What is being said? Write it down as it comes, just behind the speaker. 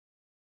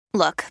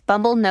Look,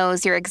 Bumble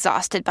knows you're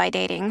exhausted by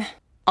dating.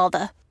 All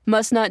the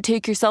must not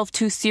take yourself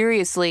too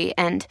seriously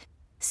and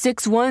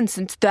 6'1"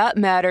 since that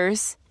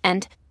matters.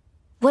 And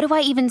what do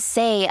I even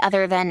say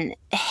other than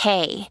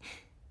hey?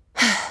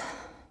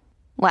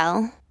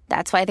 Well,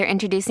 that's why they're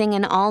introducing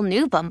an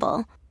all-new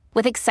Bumble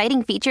with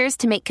exciting features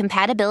to make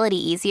compatibility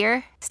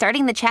easier,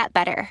 starting the chat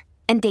better,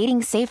 and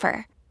dating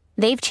safer.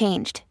 They've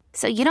changed,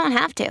 so you don't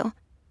have to.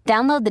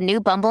 Download the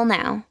new Bumble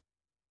now.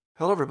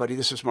 Hello, everybody.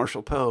 This is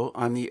Marshall Poe.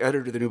 I'm the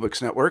editor of the New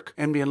Books Network.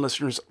 NBN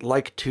listeners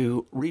like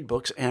to read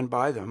books and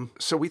buy them.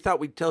 So we thought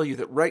we'd tell you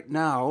that right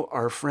now,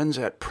 our friends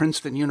at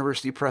Princeton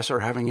University Press are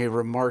having a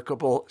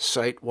remarkable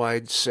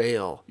site-wide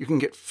sale. You can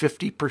get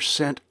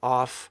 50%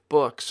 off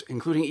books,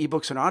 including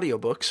ebooks and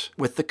audiobooks,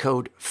 with the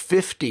code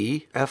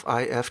 50,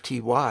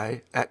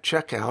 F-I-F-T-Y, at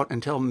checkout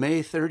until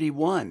May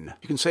 31.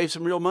 You can save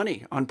some real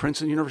money on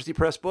Princeton University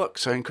Press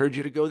books. I encourage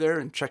you to go there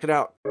and check it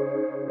out.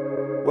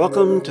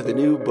 Welcome to the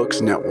New Books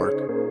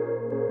Network.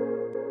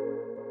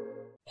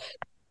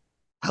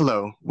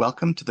 Hello,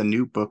 welcome to the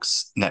New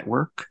Books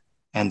Network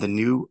and the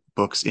New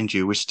Books in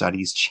Jewish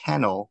Studies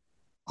channel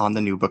on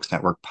the New Books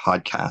Network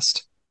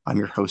podcast. I'm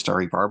your host,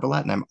 Ari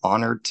Barbalat, and I'm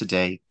honored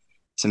today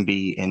to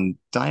be in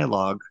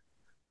dialogue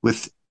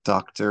with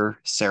Dr.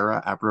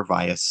 Sarah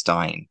Abrevaya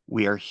Stein.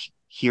 We are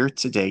here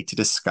today to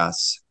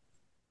discuss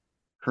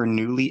her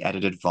newly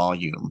edited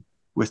volume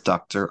with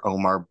Dr.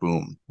 Omar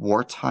Boum,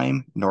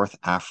 Wartime North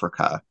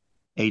Africa,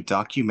 a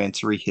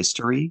Documentary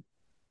History,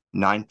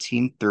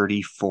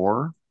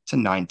 1934 to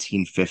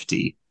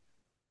 1950.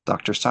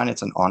 Dr. Stein,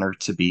 it's an honor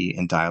to be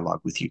in dialogue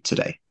with you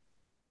today.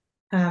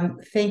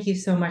 Thank you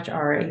so much,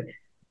 Ari.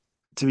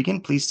 To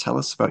begin, please tell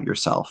us about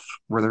yourself.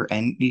 Were there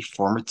any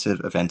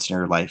formative events in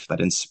your life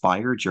that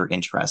inspired your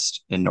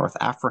interest in North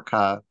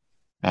Africa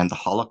and the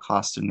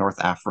Holocaust in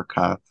North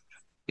Africa?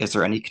 Is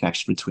there any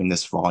connection between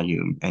this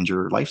volume and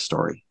your life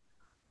story?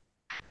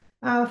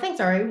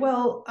 Thanks, Ari.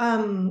 Well,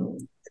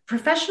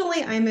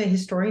 professionally, I'm a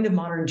historian of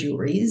modern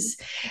Jewries,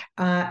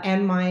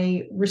 and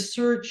my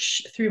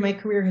research through my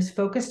career has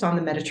focused on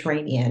the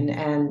Mediterranean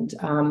and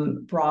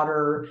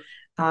broader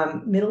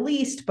Middle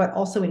East, but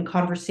also in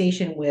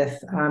conversation with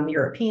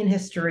European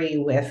history,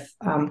 with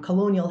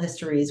colonial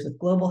histories, with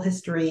global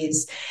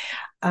histories.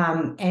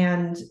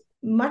 And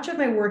much of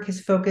my work has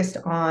focused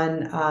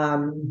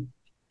on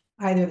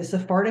either the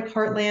Sephardic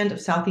heartland of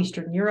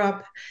Southeastern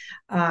Europe,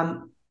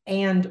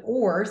 and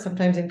or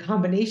sometimes in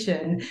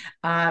combination,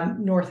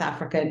 North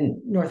African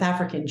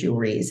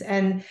Jewries.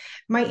 And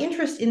my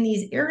interest in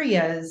these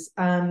areas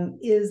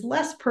is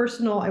less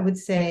personal, I would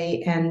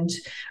say, and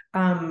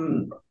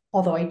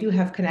although I do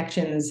have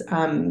connections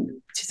to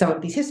some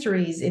of these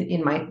histories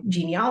in my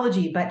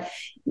genealogy, but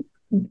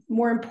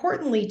more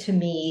importantly to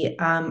me,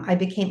 I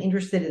became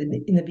interested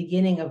in the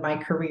beginning of my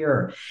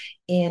career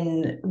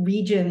in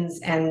regions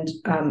and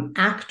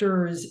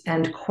actors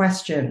and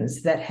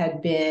questions that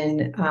had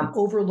been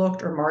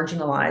overlooked or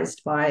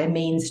marginalized by a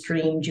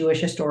mainstream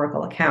Jewish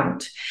historical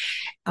account.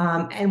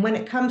 And when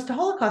it comes to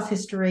Holocaust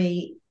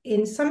history,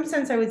 in some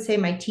sense, I would say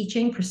my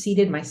teaching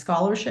preceded my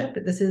scholarship.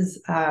 This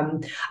is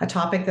a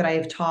topic that I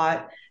have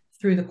taught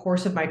through the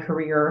course of my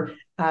career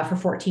for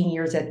 14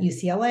 years at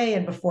UCLA,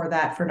 and before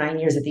that for 9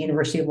 years at the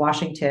University of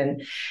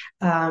Washington.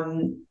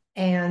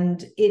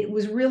 And it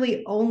was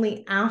really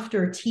only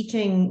after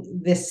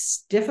teaching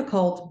this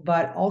difficult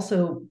but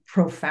also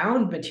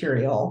profound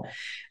material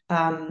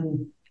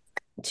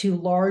to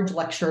large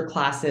lecture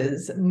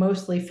classes,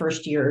 mostly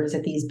first years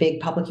at these big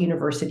public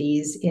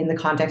universities in the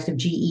context of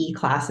GE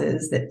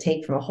classes that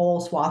take from a whole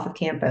swath of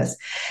campus,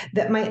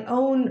 that my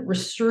own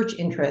research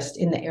interest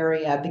in the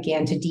area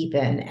began to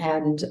deepen.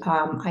 And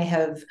I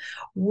have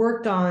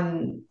worked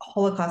on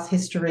Holocaust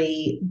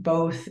history,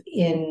 both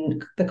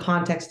in the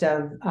context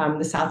of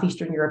the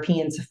Southeastern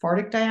European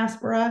Sephardic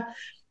diaspora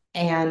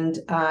and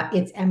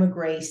its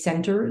emigre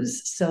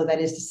centers. So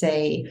that is to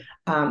say,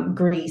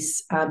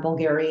 Greece,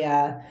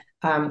 Bulgaria,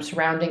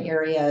 surrounding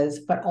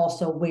areas, but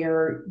also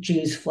where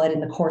Jews fled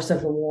in the course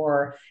of the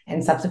war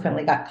and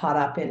subsequently got caught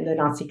up in the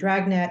Nazi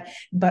dragnet,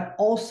 but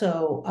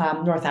also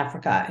North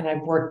Africa. And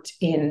I've worked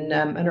in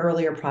an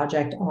earlier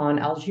project on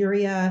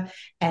Algeria.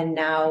 And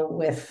now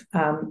with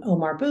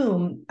Omar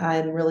Boum,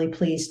 I'm really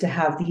pleased to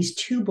have these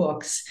two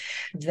books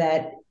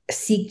that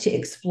seek to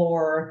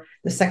explore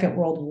the Second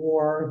World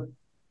War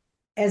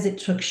as it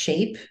took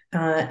shape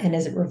and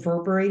as it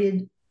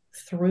reverberated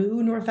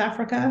through North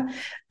Africa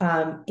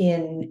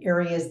in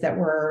areas that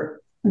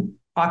were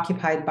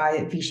occupied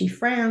by Vichy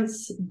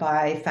France,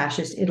 by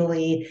fascist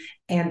Italy,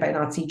 and by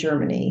Nazi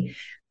Germany.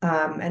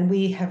 And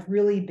we have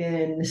really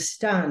been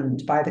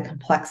stunned by the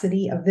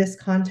complexity of this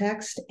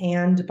context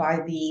and by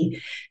the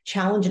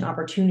challenge and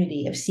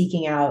opportunity of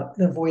seeking out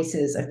the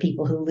voices of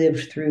people who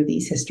lived through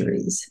these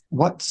histories.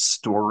 What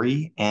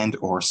story and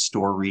or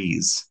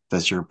stories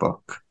does your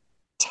book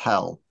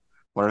tell?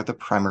 What are the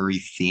primary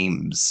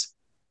themes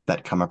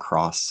that come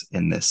across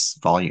in this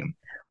volume?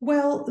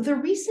 Well, the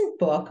recent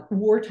book,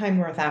 Wartime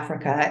North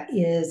Africa,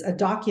 is a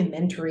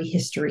documentary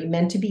history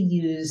meant to be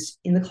used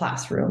in the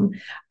classroom,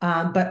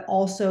 but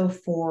also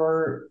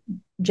for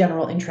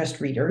general interest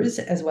readers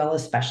as well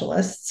as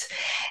specialists.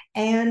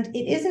 And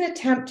it is an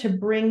attempt to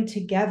bring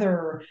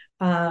together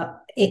a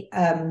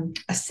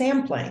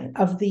sampling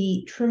of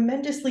the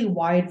tremendously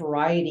wide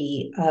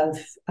variety of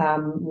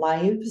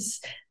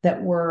lives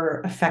that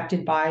were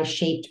affected by,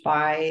 shaped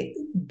by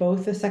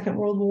both the Second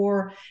World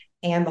War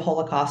and the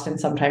Holocaust, and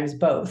sometimes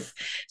both.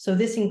 So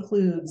this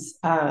includes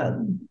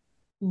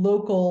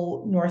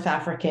local North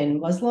African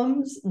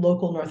Muslims,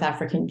 local North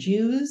African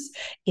Jews.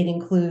 It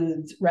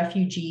includes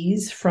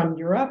refugees from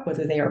Europe,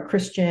 whether they are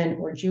Christian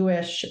or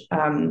Jewish,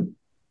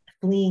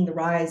 fleeing the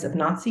rise of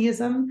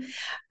Nazism.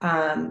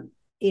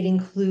 It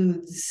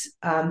includes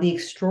the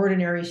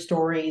extraordinary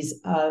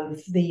stories of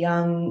the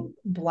young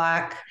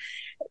Black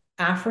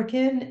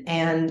African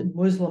and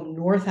Muslim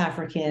North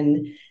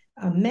African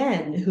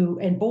men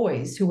and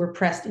boys who were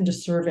pressed into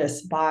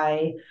service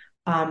by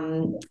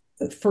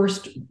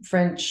first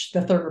French,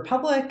 the Third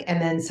Republic,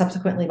 and then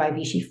subsequently by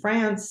Vichy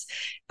France,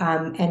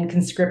 and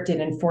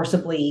conscripted and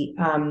forcibly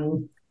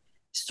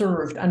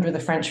served under the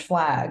French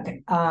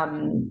flag.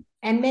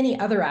 And many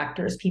other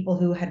actors, men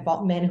who had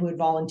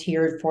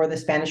volunteered for the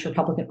Spanish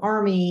Republican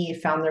Army,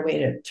 found their way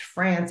to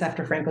France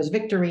after Franco's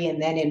victory,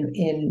 and then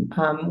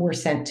were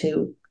sent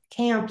to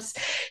camps.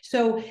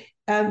 So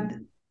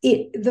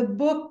the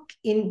book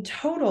in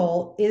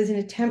total is an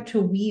attempt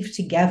to weave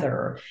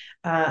together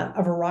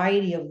a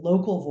variety of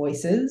local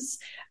voices,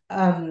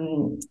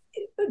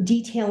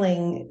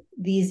 detailing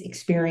these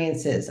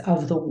experiences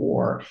of the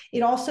war.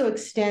 It also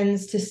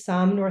extends to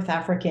some North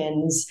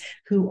Africans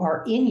who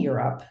are in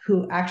Europe,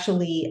 who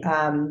actually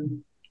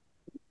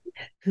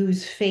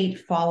whose fate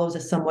follows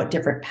a somewhat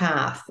different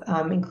path,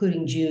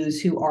 including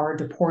Jews who are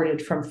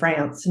deported from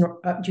France,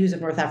 Jews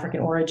of North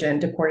African origin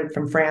deported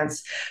from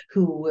France,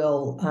 who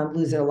will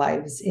lose their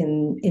lives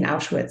in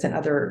Auschwitz and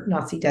other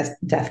Nazi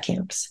death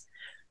camps.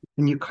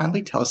 Can you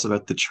kindly tell us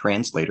about the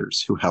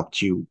translators who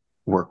helped you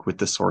work with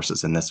the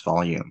sources in this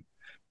volume?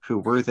 Who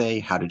were they?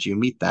 How did you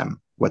meet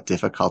them? What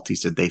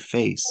difficulties did they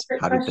face?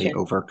 How did they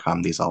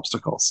overcome these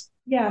obstacles?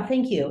 Yeah,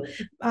 thank you.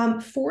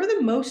 For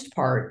the most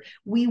part,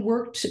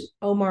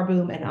 Omar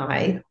Boum and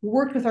I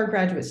worked with our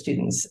graduate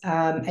students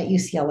at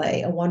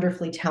UCLA, a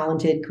wonderfully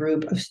talented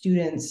group of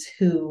students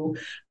who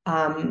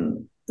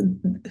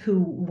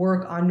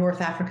work on North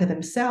Africa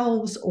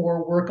themselves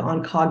or work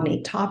on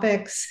cognate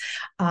topics,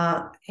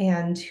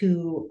 and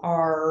who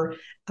are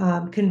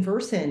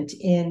conversant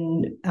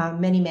in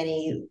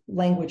many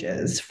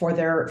languages for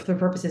the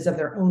purposes of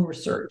their own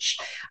research.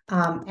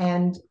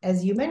 And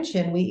as you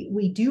mentioned,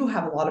 we do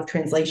have a lot of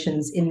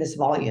translations in this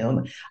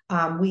volume.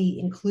 We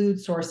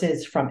include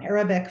sources from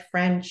Arabic,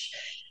 French,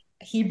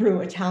 Hebrew,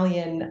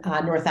 Italian,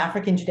 North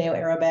African,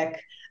 Judeo-Arabic,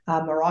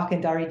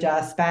 Moroccan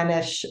Darija,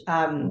 Spanish,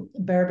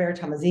 Berber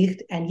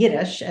Tamazight, and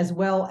Yiddish, as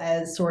well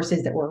as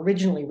sources that were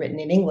originally written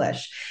in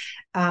English.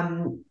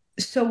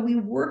 So we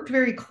worked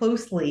very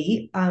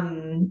closely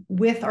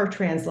with our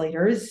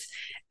translators.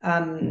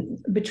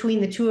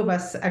 Between the two of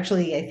us,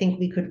 actually, I think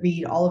we could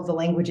read all of the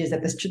languages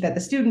that the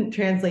student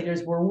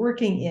translators were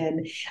working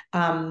in,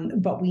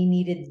 but we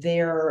needed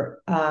their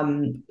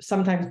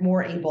sometimes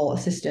more able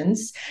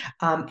assistance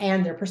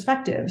and their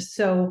perspectives.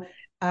 So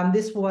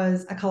this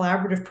was a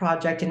collaborative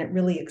project, and it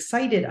really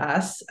excited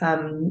us,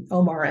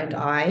 Omar and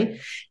I,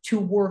 to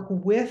work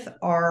with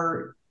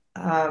our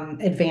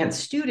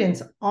advanced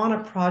students on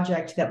a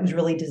project that was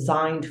really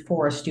designed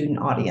for a student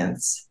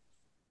audience.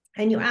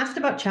 And you asked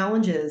about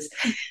challenges.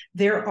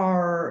 There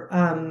are,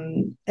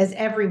 as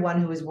everyone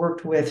who has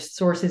worked with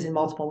sources in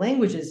multiple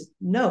languages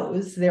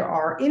knows, there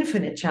are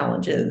infinite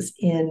challenges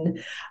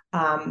in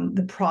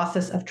the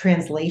process of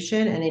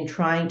translation and in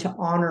trying to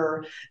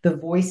honor the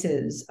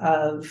voices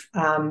of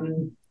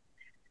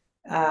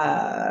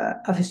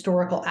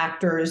historical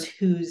actors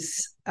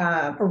whose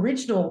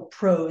original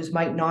prose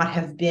might not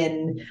have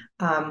been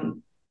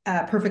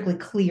perfectly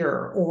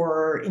clear,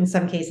 or in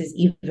some cases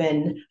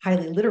even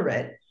highly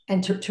literate,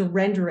 and to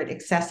render it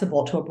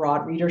accessible to a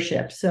broad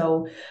readership.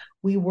 So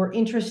we were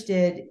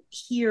interested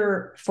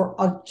here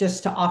for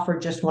just to offer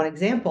just one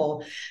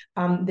example.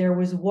 There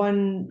was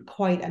one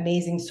quite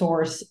amazing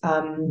source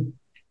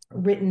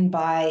written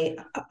by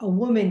a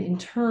woman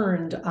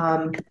interned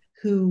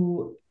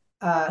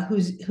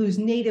whose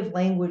native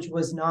language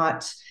was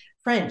not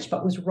French,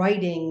 but was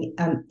writing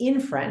in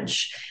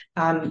French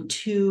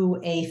to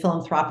a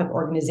philanthropic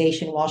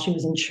organization while she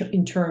was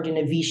interned in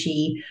a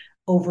Vichy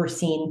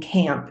overseen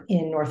camp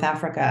in North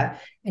Africa.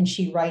 And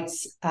she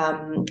writes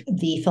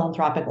the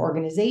philanthropic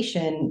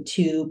organization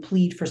to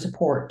plead for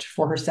support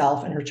for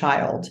herself and her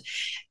child,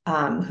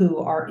 who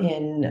are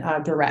in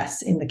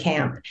duress in the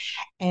camp.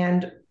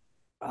 And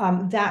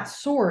that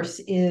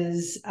source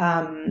is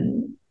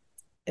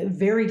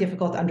very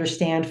difficult to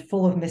understand,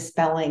 full of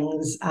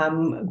misspellings,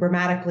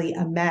 grammatically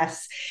a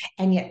mess,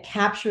 and yet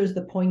captures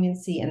the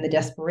poignancy and the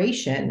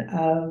desperation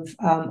of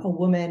a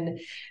woman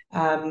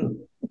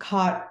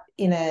caught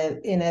in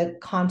a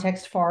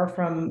context far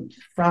from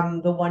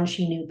the one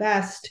she knew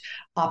best,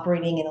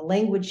 operating in a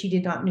language she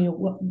did not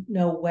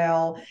know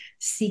well,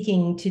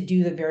 seeking to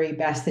do the very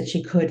best that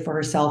she could for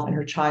herself and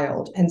her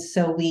child. And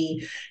so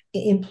we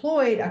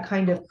employed a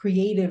kind of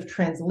creative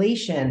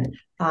translation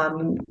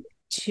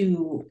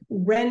to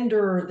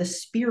render the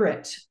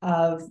spirit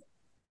of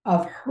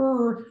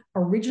her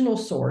original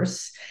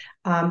source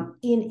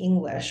in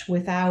English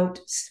without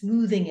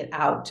smoothing it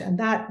out. And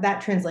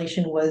that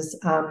translation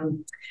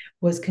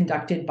was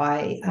conducted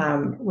by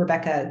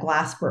Rebecca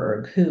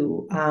Glassberg,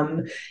 who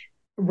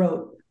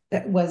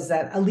was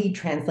a lead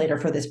translator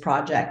for this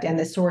project. And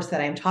the source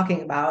that I'm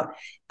talking about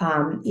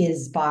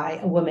is by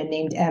a woman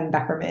named M.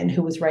 Beckerman,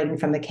 who was writing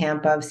from the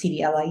camp of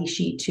Sidi El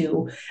Aishi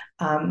to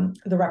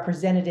the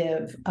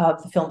representative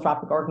of the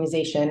philanthropic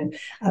organization,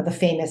 the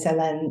famous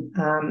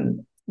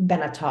Hélène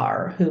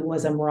Benatar, who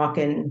was a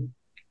Moroccan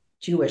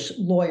Jewish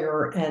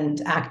lawyer and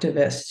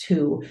activist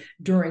who,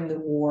 during the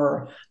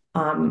war,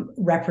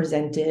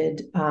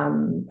 represented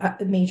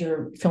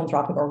major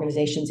philanthropic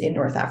organizations in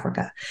North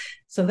Africa.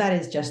 So that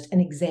is just an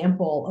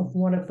example of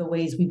one of the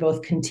ways we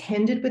both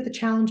contended with the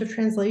challenge of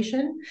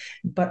translation,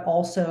 but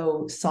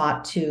also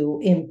sought to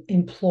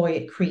employ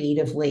it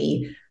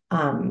creatively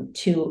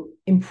to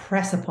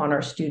impress upon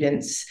our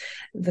students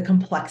the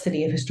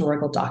complexity of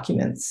historical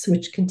documents,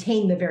 which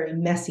contain the very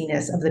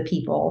messiness of the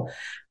people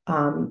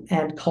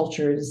and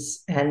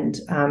cultures and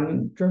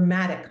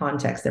dramatic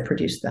context that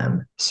produced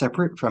them.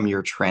 Separate from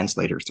your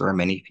translators, there are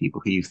many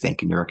people who you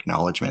thank in your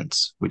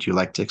acknowledgments. Would you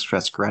like to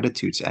express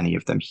gratitude to any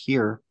of them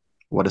here?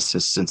 What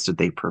assistance did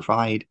they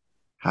provide?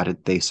 How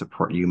did they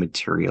support you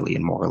materially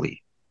and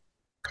morally?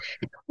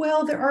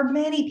 Well, there are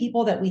many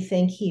people that we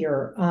thank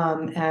here,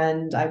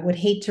 and I would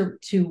hate to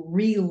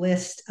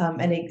relist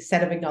a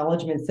set of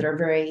acknowledgments that are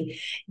very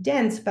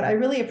dense, but I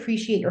really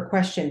appreciate your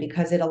question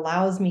because it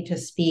allows me to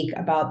speak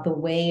about the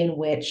way in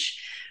which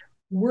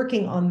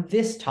working on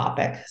this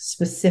topic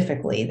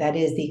specifically, that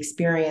is the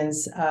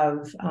experience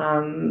of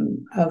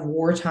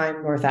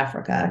wartime North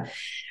Africa,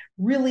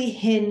 really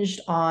hinged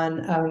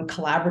on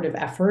collaborative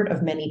effort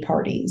of many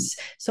parties.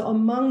 So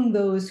among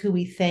those who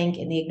we thank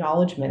in the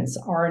acknowledgements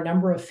are a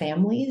number of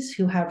families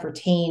who have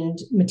retained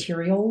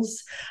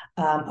materials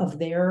of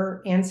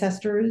their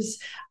ancestors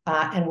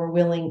and were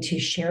willing to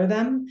share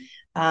them,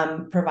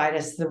 provide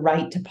us the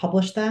right to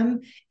publish them,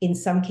 in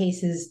some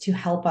cases to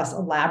help us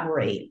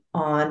elaborate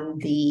on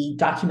the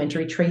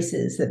documentary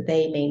traces that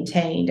they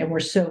maintained. And we're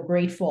so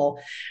grateful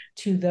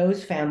to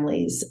those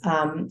families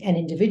and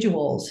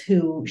individuals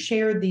who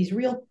shared these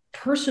real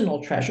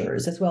personal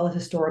treasures as well as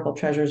historical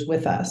treasures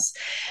with us.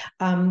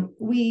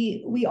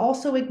 We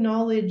also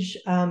acknowledge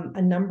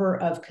a number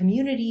of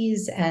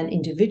communities and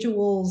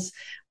individuals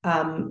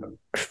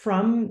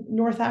from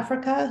North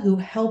Africa who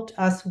helped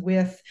us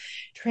with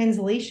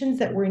translations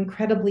that were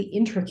incredibly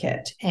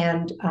intricate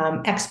and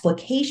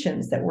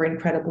explications that were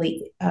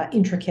incredibly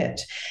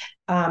intricate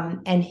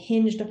and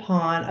hinged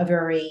upon a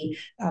very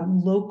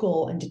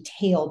local and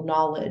detailed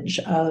knowledge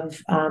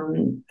of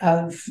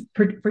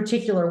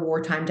particular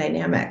wartime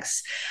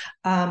dynamics.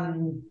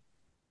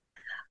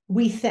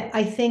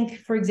 I think,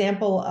 for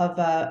example, of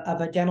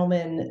a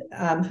gentleman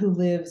who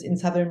lives in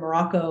southern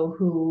Morocco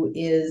who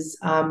is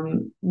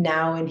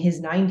now in his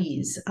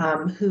 90s,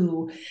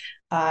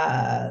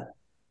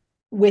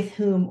 with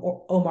whom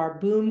Omar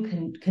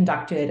Boum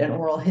conducted an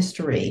oral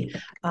history,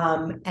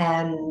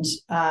 and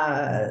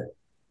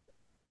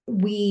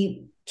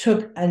we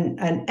took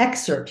an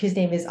excerpt. His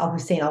name is Al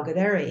Hussein Al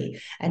Ghadari,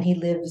 and he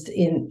lives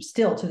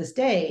still to this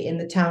day in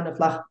the town of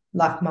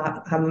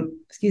Lamhamid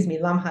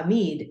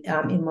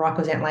in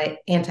Morocco's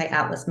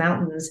anti-Atlas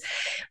Mountains.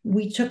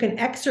 We took an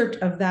excerpt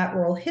of that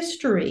oral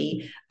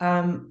history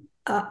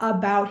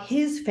about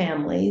his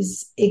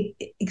family's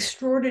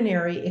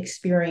extraordinary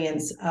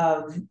experience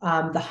of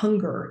the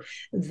hunger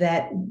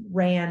that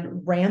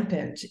ran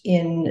rampant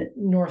in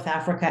North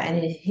Africa and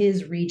in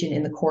his region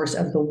in the course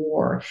of the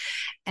war.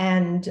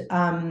 And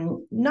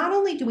not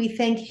only do we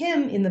thank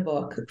him in the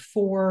book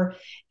for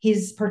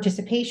his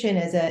participation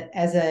as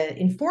an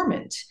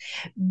informant,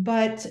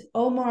 but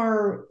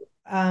Omar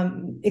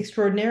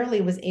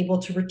extraordinarily was able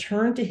to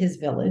return to his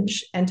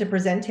village and to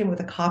present him with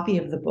a copy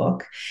of the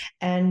book.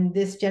 And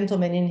this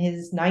gentleman in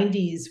his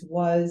 90s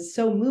was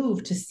so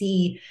moved to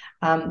see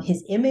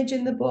his image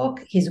in the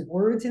book, his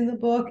words in the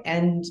book,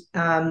 and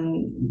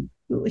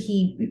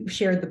he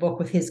shared the book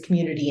with his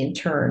community in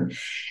turn.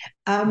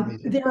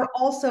 There are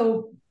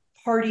also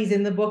parties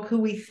in the book who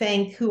we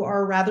thank who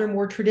are rather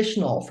more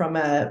traditional from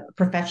a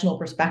professional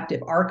perspective: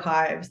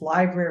 archives,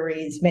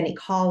 libraries, many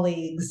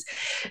colleagues.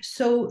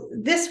 So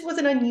this was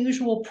an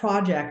unusual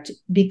project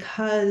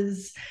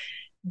because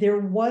there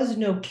was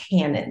no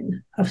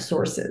canon of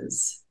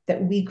sources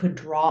that we could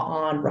draw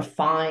on,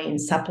 refine,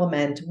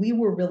 supplement. We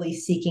were really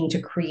seeking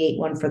to create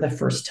one for the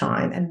first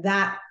time. And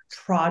that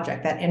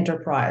project, that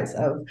enterprise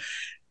of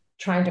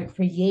trying to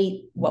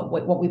create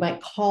what we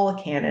might call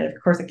a canon. Of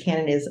course, a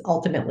canon is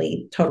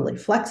ultimately totally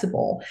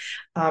flexible.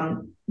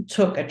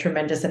 Took a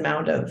tremendous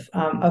amount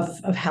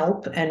of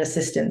help and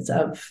assistance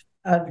of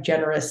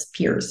generous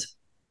peers.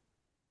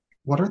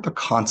 What are the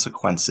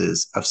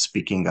consequences of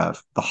speaking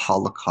of the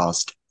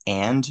Holocaust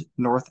and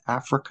North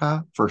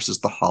Africa versus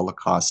the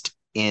Holocaust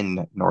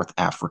in North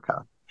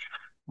Africa?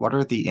 What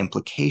are the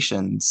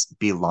implications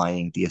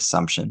belying the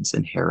assumptions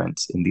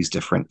inherent in these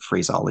different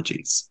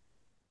phraseologies?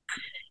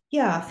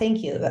 Yeah,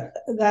 thank you.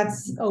 That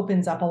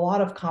opens up a lot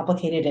of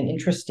complicated and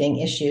interesting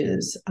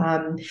issues.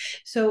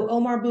 So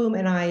Omar Boum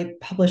and I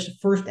published a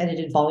first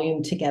edited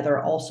volume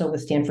together, also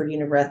with Stanford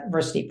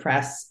University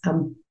Press.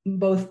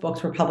 Both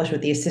books were published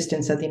with the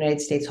assistance of the United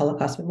States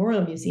Holocaust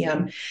Memorial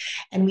Museum.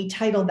 And we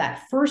titled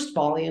that first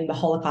volume, The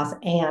Holocaust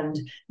and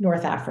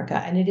North Africa.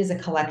 And it is a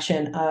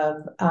collection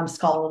of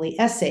scholarly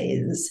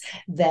essays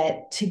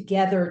that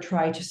together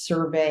try to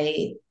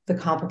survey the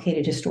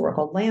complicated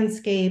historical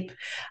landscape,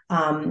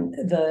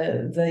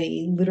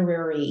 the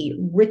literary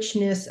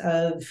richness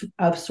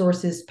of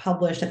sources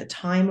published at the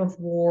time of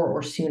war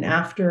or soon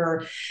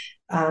after,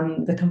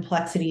 the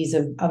complexities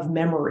of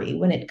memory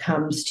when it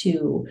comes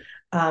to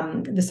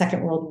the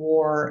Second World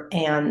War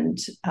and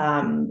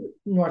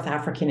North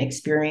African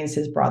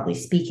experiences, broadly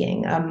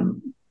speaking.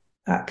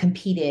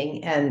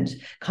 Competing and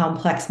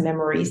complex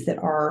memories that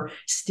are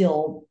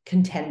still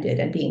contended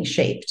and being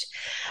shaped.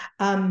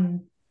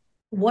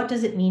 What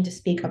does it mean to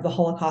speak of the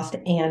Holocaust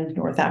and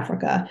North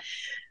Africa?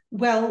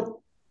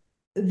 Well,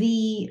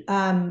 the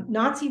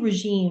Nazi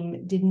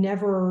regime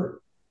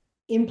never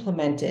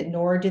implemented,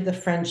 nor did the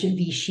French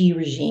Vichy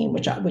regime,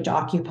 which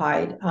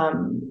occupied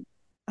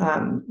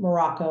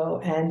Morocco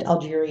and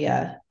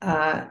Algeria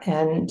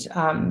and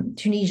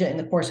Tunisia in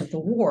the course of the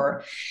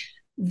war.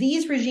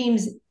 These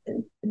regimes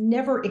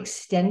never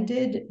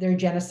extended their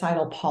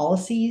genocidal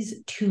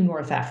policies to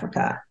North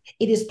Africa.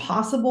 It is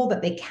possible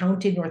that they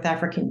counted North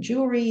African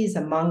Jewries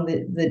among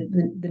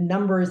the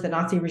numbers the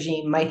Nazi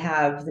regime might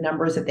have, the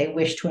numbers that they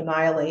wish to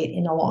annihilate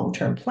in a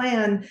long-term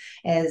plan,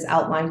 as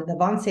outlined in the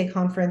Wannsee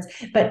Conference,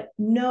 but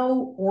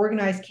no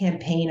organized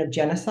campaign of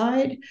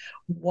genocide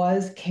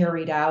was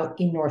carried out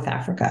in North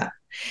Africa.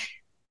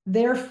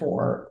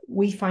 Therefore,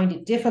 we find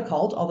it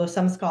difficult, although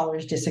some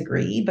scholars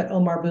disagree, but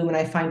Omar Boum and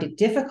I find it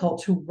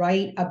difficult to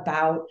write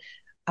about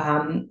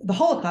the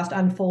Holocaust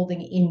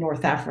unfolding in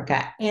North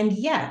Africa. And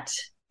yet,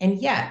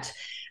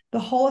 the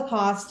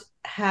Holocaust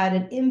had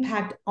an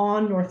impact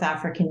on North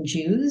African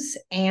Jews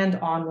and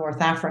on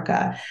North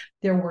Africa.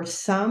 There were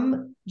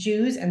some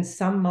Jews and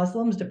some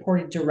Muslims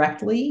deported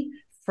directly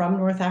from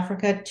North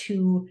Africa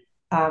to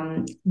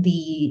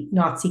the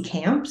Nazi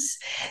camps.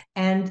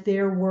 And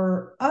there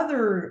were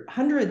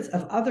hundreds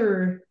of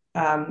other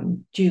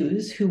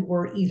Jews who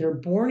were either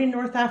born in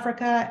North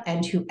Africa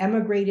and who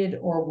emigrated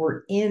or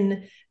were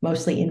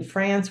mostly in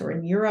France or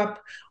in Europe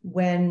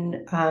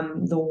when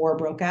the war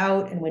broke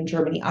out and when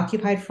Germany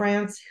occupied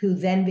France, who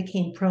then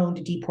became prone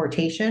to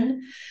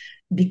deportation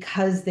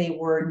because they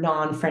were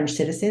non-French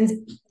citizens.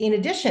 In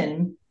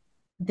addition,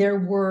 there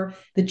were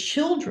the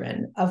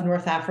children of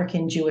North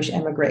African Jewish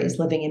emigres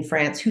living in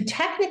France who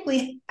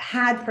technically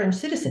had French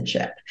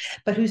citizenship,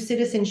 but whose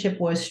citizenship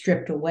was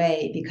stripped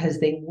away because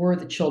they were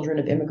the children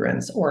of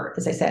immigrants, or,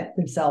 as I said,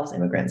 themselves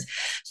immigrants.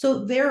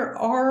 So there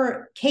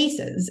are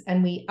cases,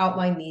 and we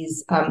outline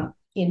these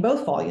in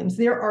both volumes,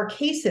 there are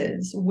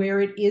cases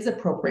where it is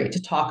appropriate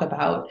to talk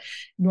about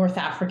North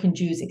African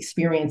Jews'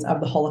 experience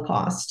of the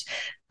Holocaust.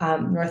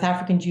 North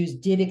African Jews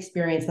did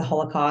experience the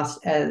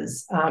Holocaust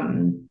as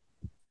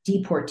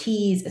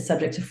deportees, as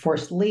subjects of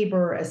forced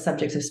labor, as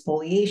subjects of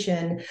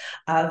spoliation,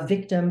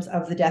 victims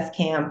of the death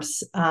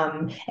camps,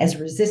 as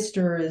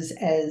resistors,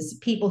 as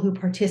people who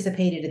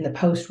participated in the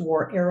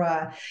post-war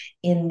era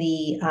in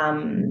the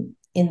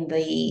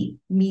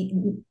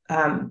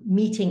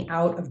meting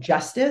out of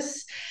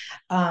justice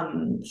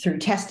through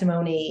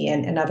testimony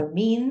and other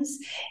means.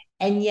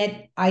 And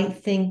yet, I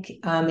think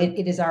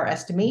it is our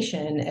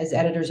estimation as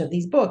editors of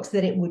these books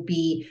that it would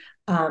be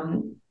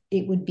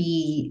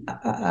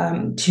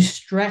to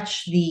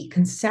stretch the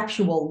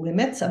conceptual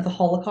limits of the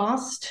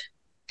Holocaust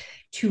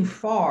too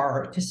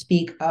far to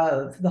speak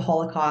of the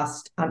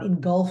Holocaust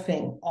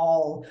engulfing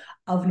all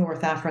of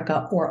North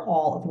Africa or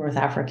all of North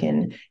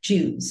African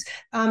Jews.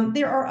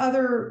 There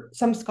are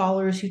some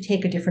scholars who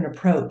take a different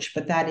approach,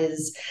 but that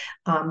is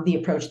the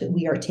approach that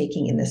we are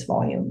taking in this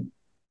volume,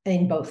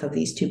 in both of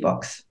these two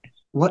books.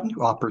 What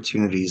new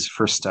opportunities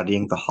for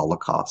studying the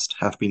Holocaust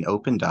have been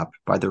opened up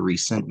by the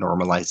recent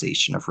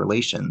normalization of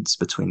relations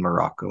between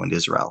Morocco and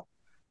Israel?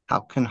 How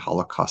can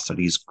Holocaust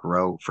studies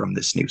grow from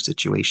this new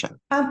situation?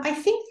 I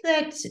think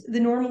that the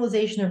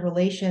normalization of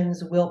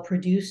relations will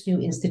produce new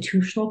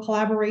institutional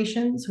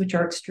collaborations, which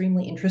are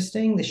extremely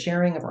interesting. The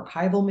sharing of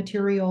archival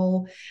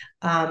material,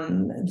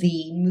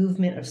 the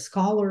movement of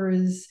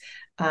scholars,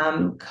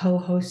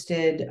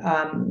 co-hosted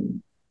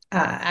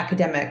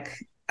academic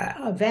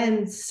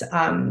events,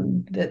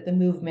 the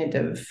movement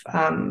of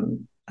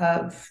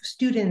of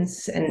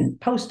students and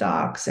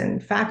postdocs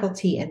and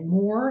faculty and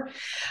more.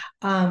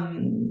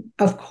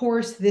 Of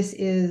course, this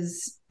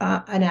is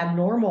an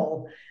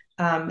abnormal.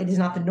 It is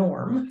not the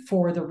norm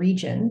for the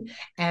region.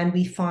 And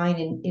we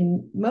find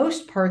in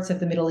most parts of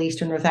the Middle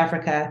East or North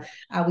Africa,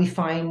 we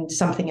find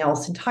something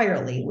else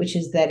entirely, which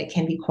is that it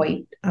can be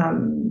quite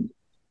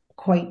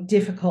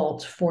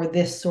difficult for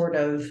this sort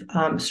of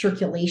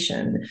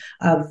circulation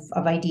of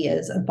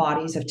ideas, of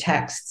bodies, of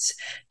texts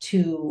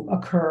to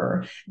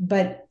occur.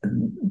 But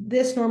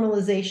this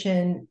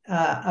normalization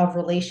of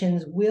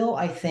relations will,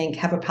 I think,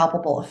 have a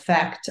palpable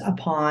effect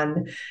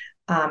upon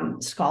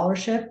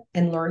scholarship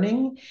and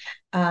learning.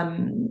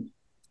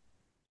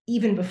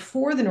 Even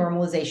before the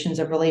normalizations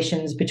of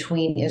relations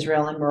between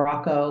Israel and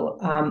Morocco,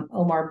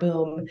 Omar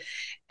Boum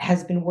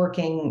has been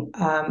working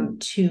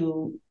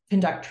to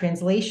conduct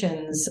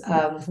translations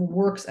of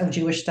works of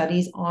Jewish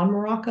studies on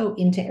Morocco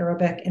into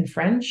Arabic and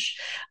French,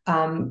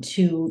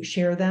 to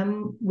share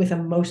them with a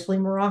mostly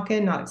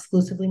Moroccan, not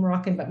exclusively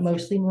Moroccan, but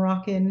mostly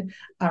Moroccan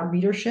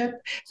readership.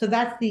 So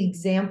that's the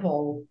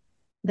example.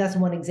 That's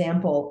one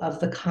example of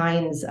the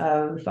kinds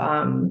of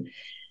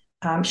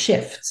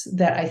shifts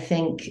that I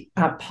think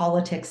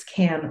politics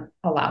can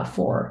allow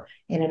for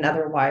in an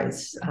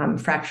otherwise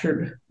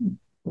fractured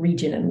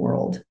region and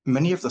world.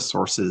 Many of the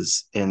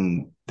sources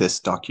in this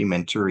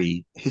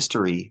documentary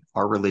history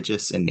are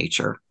religious in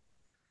nature.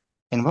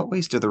 In what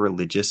ways do the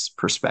religious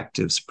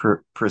perspectives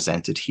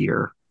presented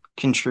here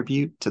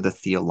contribute to the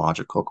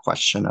theological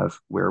question of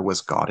where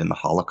was God in the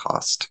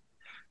Holocaust?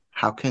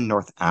 How can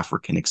North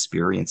African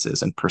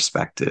experiences and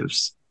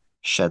perspectives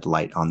shed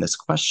light on this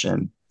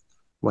question?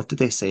 What do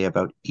they say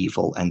about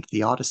evil and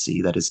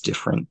theodicy that is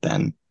different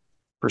than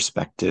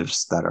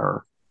perspectives that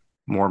are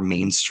more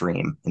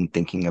mainstream in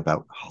thinking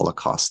about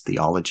Holocaust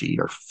theology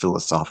or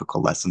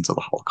philosophical lessons of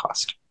the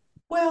Holocaust?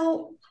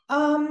 Well,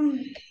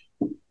 I'm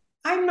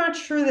not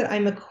sure that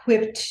I'm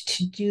equipped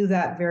to do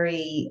that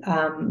very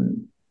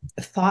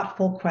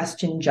thoughtful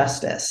question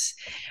justice.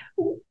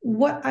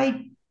 What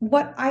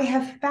I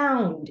have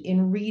found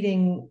in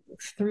reading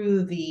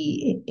through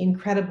the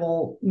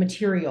incredible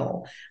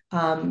material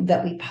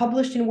that we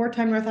published in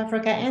Wartime North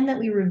Africa and that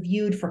we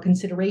reviewed for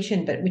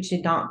consideration, but which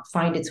did not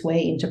find its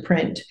way into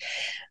print,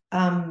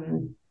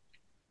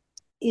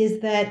 is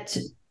that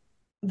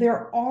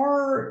there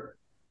are,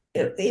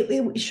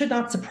 it should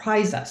not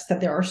surprise us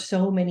that there are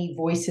so many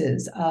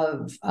voices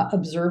of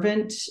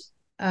observant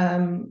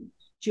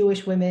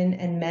Jewish women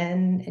and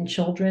men and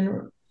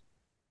children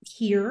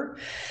here,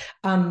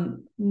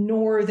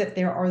 nor that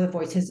there are the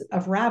voices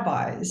of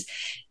rabbis.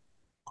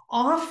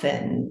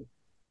 Often,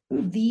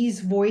 these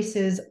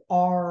voices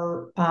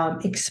are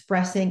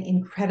expressing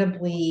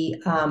incredibly,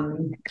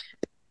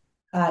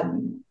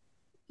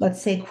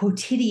 let's say,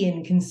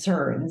 quotidian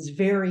concerns,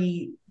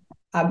 very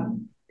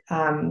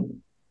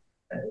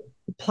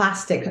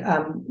plastic,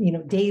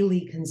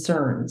 daily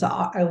concerns.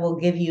 I will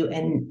give you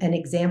an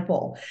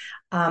example.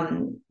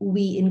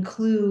 We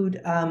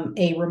include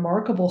a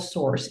remarkable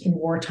source in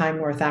Wartime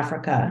North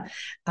Africa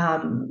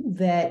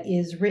that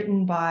is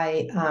written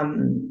by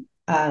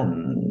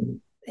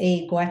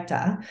A.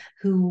 Guetta,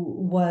 who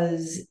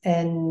was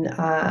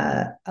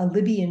a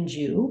Libyan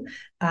Jew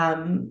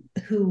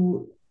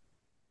who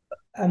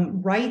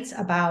writes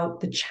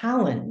about the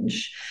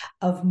challenge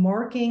of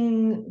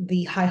marking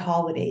the high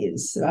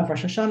holidays of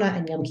Rosh Hashanah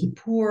and Yom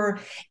Kippur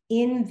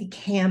in the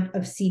camp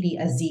of Sidi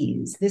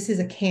Aziz. This is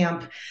a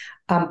camp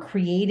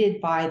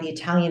created by the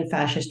Italian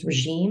fascist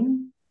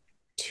regime,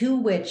 to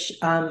which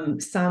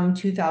some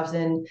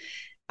 2,000,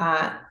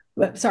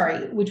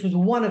 which was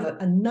one of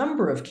a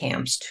number of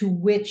camps to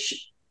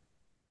which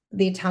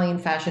the Italian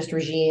fascist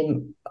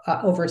regime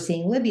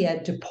overseeing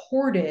Libya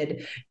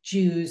deported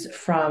Jews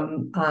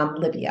from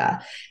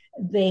Libya.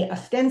 They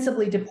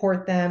ostensibly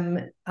deport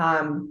them,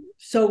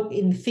 so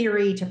in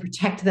theory, to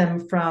protect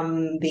them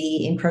from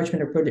the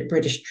encroachment of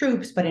British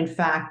troops, but in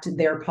fact,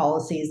 their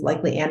policies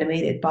likely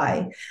animated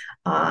by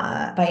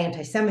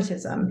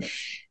anti-Semitism.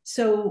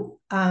 So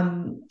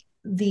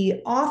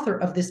the author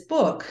of this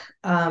book,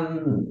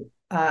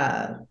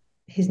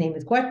 his name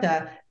is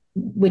Guetta,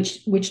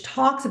 which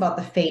talks about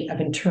the fate of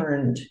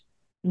interned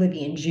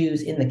Libyan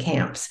Jews in the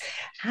camps,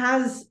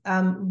 has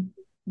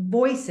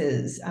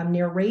voices,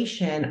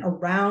 narration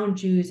around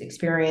Jews'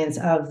 experience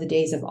of the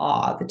days of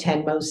awe, the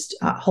 10 most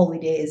holy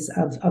days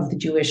of the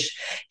Jewish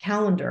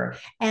calendar.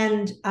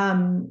 And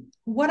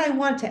what I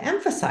want to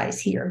emphasize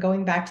here,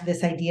 going back to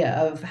this idea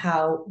of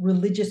how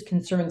religious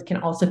concerns can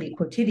also be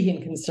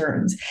quotidian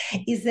concerns,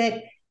 is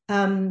that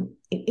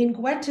in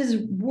Guetta's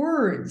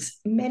words,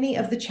 many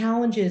of the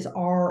challenges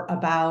are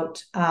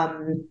about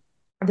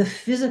the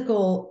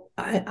physical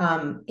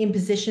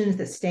impositions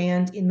that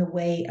stand in the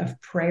way of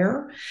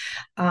prayer,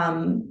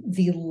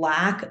 the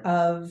lack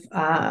of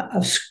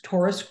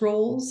Torah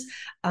scrolls,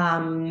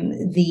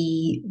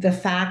 the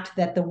fact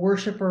that the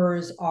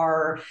worshipers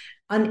are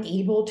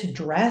unable to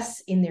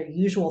dress in their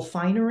usual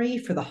finery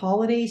for the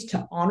holidays,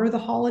 to honor the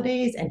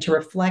holidays and to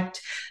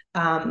reflect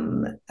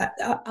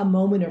a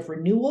moment of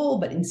renewal,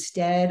 but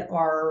instead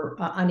are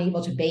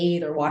unable to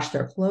bathe or wash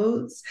their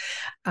clothes.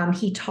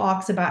 He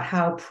talks about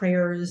how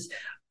prayers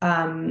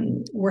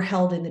were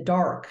held in the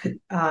dark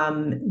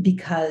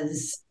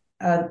because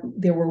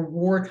there were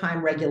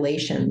wartime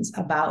regulations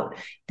about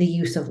the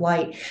use of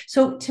light.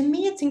 So to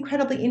me, it's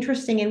incredibly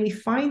interesting. And we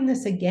find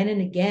this again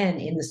and again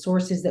in the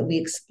sources that we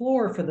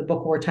explore for the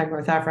book Wartime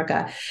North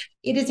Africa.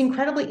 It is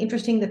incredibly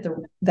interesting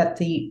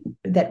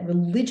that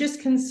religious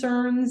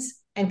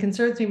concerns and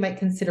concerns we might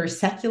consider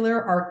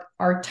secular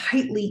are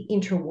tightly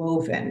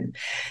interwoven.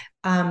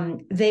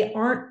 They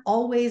aren't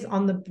always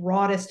on the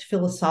broadest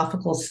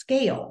philosophical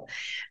scale.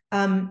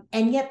 And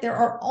yet there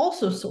are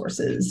also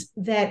sources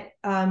that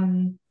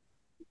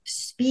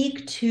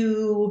speak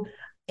to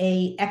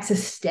a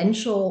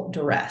existential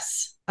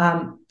duress,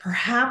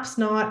 perhaps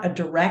not a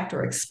direct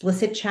or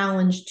explicit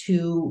challenge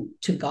to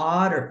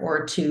God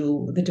or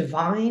to the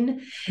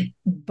divine,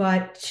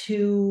 but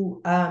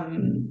to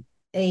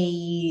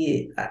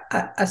a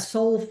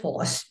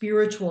soulful, a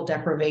spiritual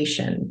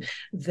deprivation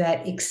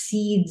that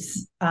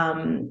exceeds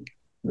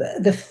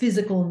the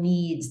physical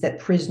needs that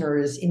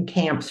prisoners in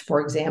camps, for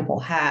example,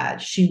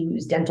 had: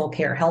 shoes, dental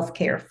care,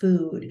 healthcare,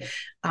 food,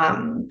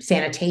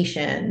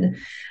 sanitation,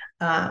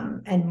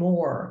 and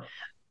more.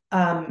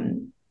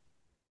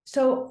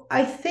 So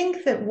I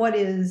think that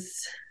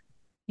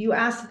you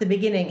asked at the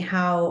beginning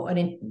how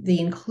the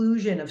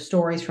inclusion of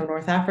stories from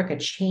North Africa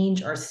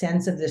change our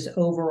sense of this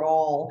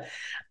overall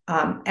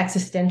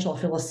existential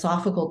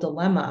philosophical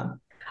dilemma.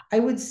 I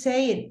would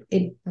say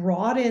it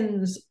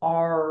broadens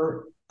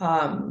our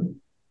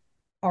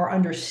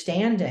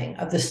understanding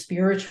of the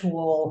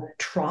spiritual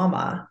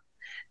trauma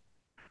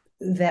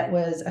that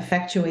was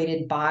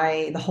effectuated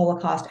by the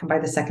Holocaust and by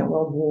the Second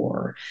World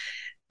War.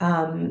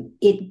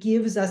 It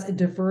gives us a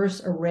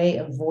diverse array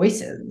of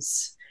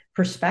voices,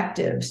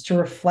 perspectives to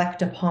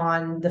reflect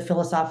upon the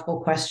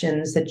philosophical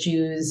questions that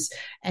Jews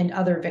and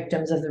other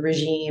victims of the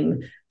regime,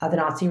 the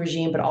Nazi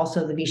regime, but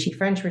also the Vichy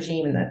French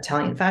regime and the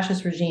Italian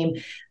fascist regime,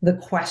 the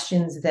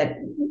questions that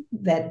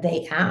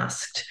they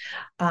asked.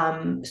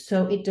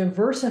 So it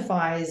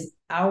diversifies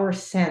our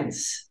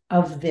sense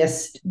of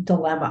this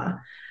dilemma,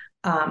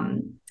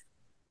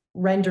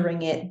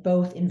 rendering it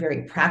both in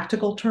very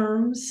practical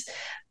terms,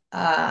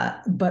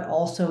 but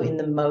also in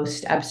the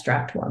most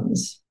abstract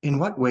ones. In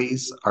what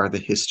ways are the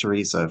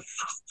histories of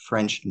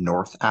French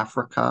North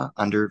Africa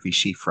under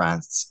Vichy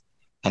France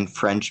and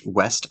French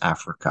West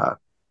Africa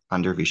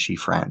under Vichy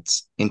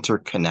France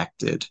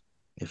interconnected,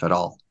 if at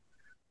all?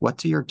 What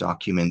do your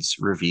documents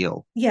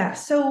reveal? Yeah,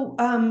 so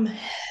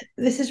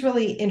this is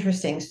really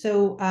interesting.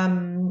 So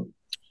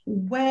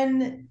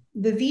when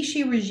the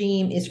Vichy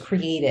regime is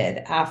created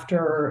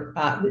after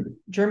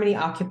Germany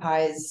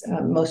occupies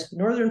most of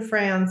northern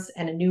France,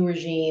 and a new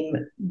regime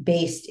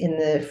based in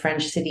the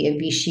French city of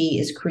Vichy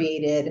is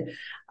created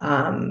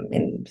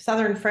in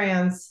southern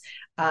France,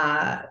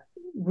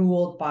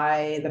 ruled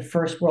by the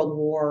First World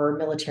War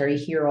military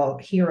hero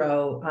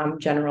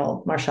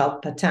General Marshal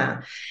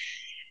Pétain.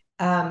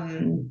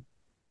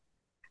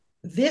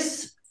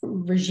 This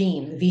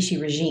regime, the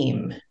Vichy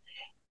regime,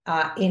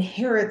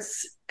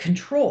 inherits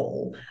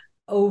control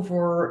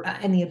over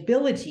and the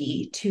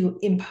ability to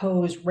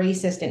impose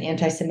racist and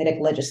anti-Semitic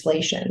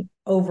legislation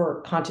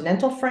over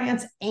continental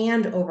France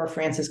and over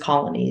France's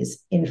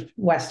colonies in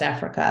West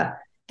Africa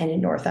and in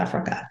North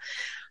Africa.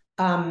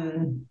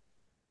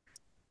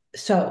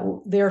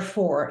 So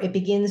therefore, it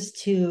begins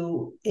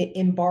to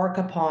embark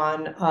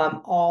upon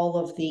all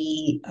of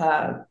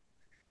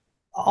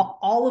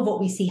what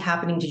we see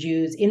happening to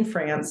Jews in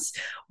France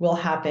will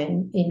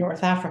happen in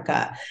North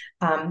Africa.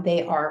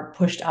 They are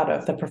pushed out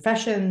of the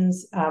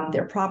professions.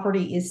 Their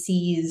property is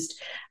seized.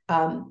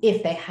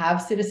 If they have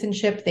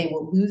citizenship, they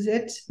will lose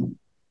it.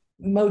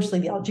 Mostly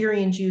the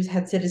Algerian Jews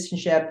had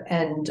citizenship,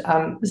 and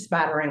a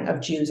smattering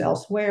of Jews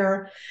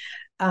elsewhere.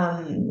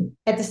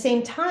 At the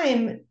same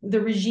time,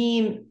 the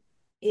regime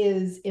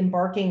is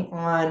embarking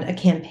on a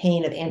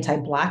campaign of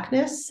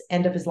anti-Blackness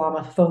and of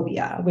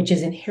Islamophobia, which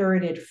is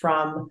inherited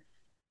from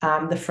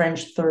the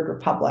French Third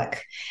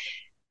Republic.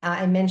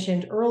 I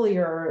mentioned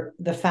earlier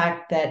the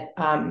fact that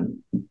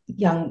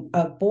young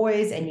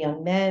boys and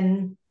young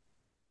men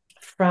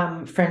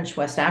from French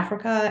West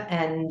Africa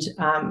and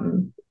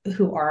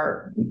who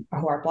are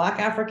Black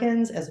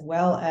Africans, as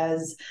well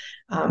as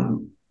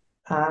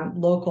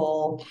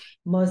local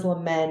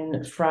Muslim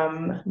men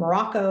from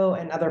Morocco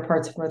and other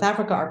parts of North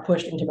Africa, are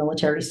pushed into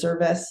military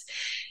service.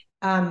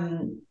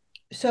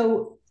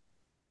 So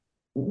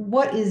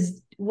what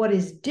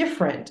is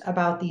different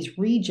about these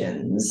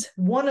regions?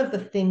 One of the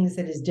things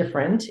that is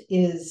different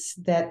is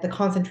that the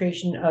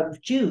concentration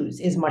of Jews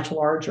is much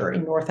larger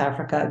in North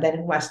Africa than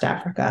in West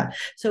Africa.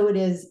 So it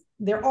is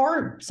there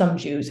are some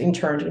Jews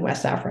interned in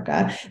West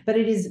Africa, but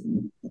it is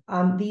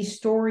these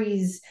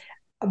stories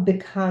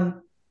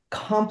become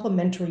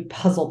complementary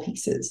puzzle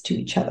pieces to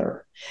each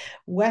other.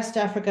 West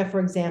Africa, for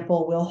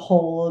example, will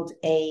hold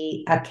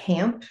a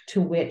camp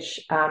to which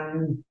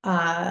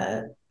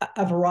a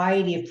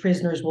variety of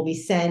prisoners will be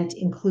sent,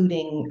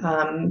 including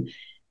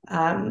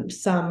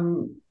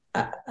some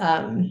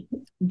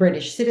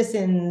British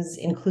citizens,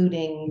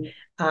 including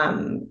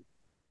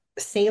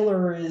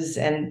sailors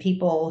and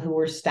people who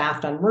were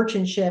staffed on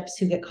merchant ships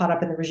who get caught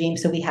up in the regime.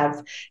 So we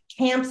have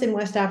camps in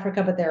West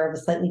Africa, but they're of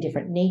a slightly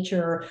different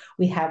nature.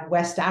 We have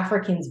West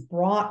Africans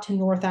brought to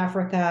North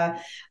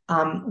Africa.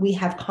 We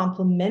have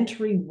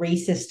complementary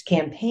racist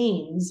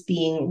campaigns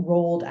being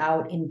rolled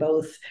out in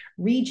both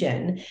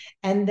region.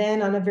 And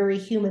then on a very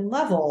human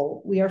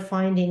level, we are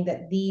finding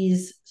that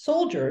these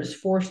soldiers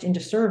forced into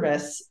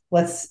service,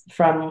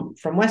 from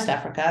West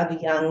Africa, the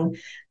young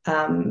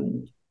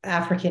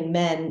African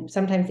men,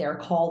 sometimes they are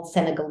called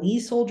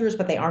Senegalese soldiers,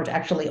 but they aren't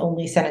actually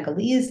only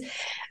Senegalese.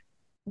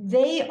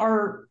 They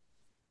are,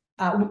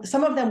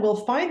 some of them will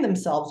find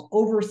themselves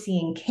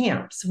overseeing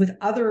camps with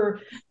other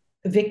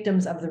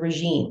victims of the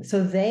regime.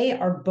 So they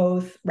are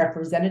both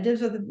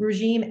representatives of the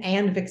regime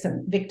and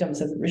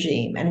victims of the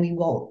regime. And we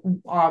will,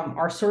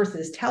 our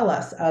sources tell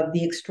us of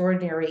the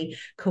extraordinary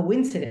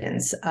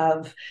coincidence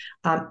of,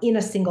 in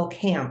a single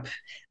camp,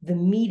 the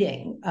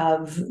meeting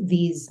of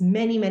these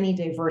many, many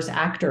diverse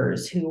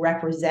actors who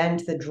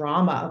represent the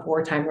drama of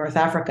wartime North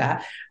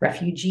Africa: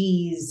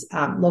 refugees,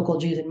 local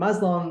Jews and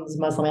Muslims,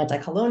 Muslim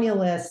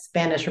anti-colonialists,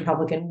 Spanish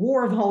Republican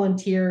War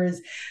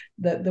volunteers,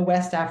 the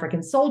West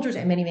African soldiers,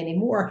 and many, many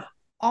more,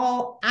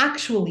 all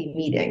actually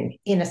meeting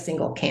in a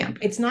single camp.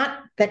 It's not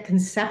that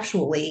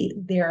conceptually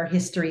their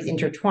histories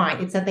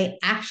intertwine, it's that they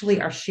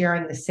actually are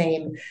sharing the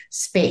same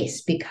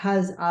space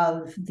because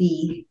of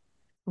the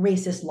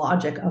racist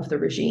logic of the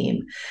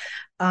regime.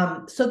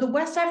 So the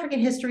West African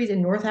histories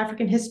and North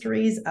African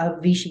histories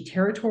of Vichy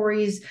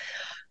territories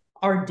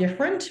are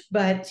different,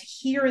 but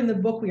here in the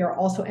book, we are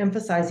also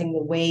emphasizing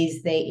the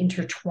ways they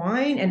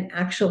intertwine and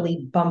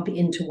actually bump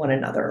into one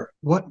another.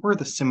 What were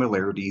the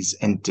similarities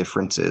and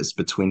differences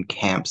between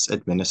camps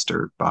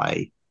administered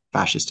by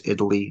Fascist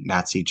Italy,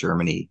 Nazi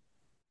Germany,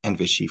 and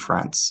Vichy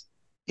France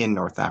in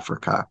North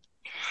Africa?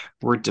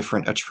 Were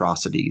different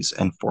atrocities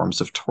and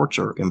forms of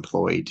torture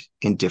employed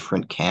in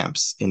different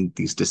camps in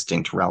these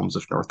distinct realms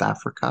of North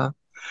Africa?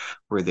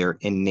 Were there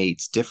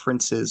innate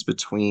differences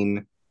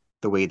between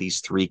the way these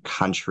three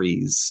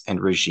countries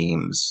and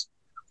regimes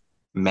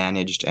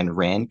managed and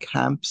ran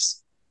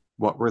camps?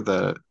 What were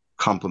the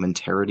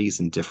complementarities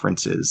and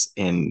differences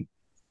in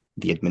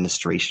the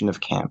administration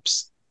of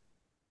camps?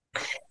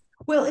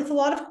 Well, it's a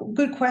lot of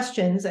good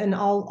questions, and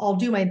I'll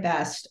do my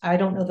best. I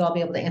don't know that I'll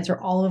be able to answer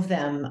all of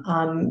them,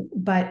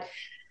 but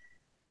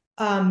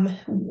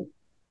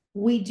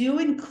we do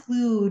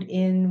include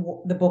in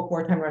the book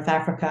Wartime North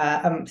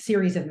Africa a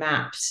series of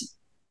maps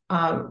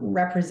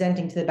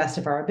representing, to the best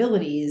of our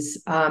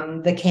abilities,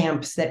 the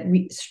camps that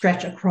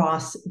stretch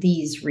across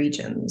these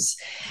regions.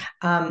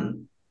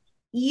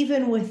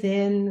 Even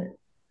within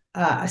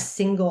a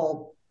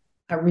single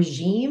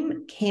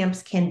regime,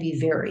 camps can be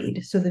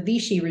varied. So the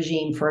Vichy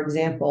regime, for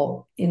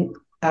example,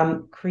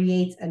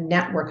 creates a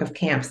network of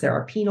camps. There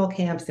are penal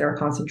camps, there are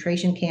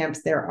concentration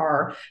camps, there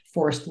are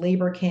forced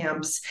labor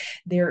camps.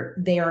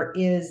 There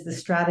is the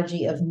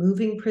strategy of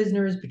moving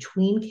prisoners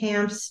between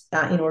camps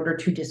in order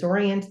to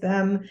disorient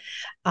them.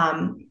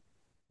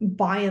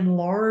 By and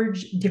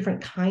large,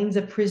 different kinds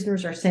of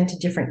prisoners are sent to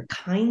different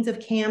kinds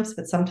of camps,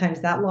 but sometimes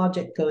that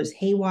logic goes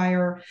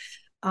haywire.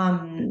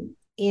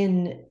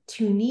 In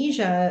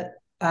Tunisia,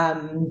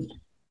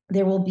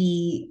 there will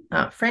be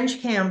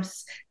French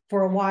camps.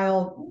 For a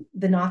while,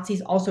 the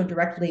Nazis also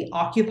directly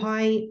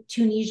occupy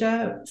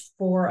Tunisia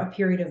for a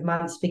period of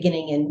months,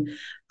 beginning in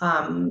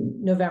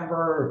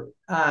November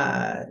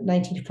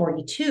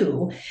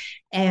 1942.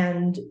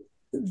 And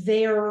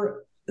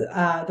there,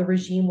 the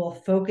regime will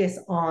focus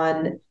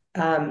on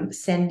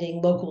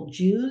sending local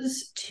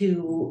Jews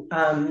to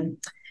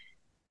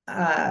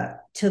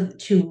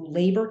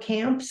labor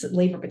camps,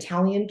 labor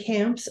battalion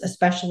camps,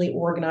 especially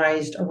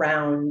organized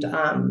around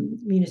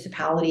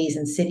municipalities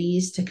and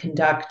cities to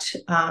conduct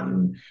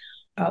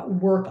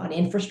work on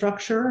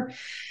infrastructure.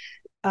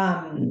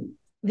 The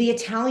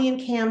Italian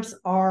camps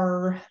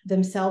are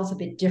themselves a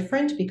bit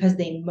different because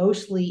they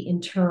mostly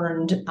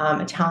interned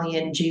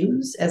Italian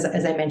Jews, as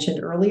I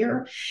mentioned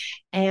earlier.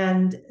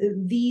 And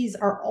these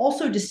are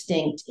also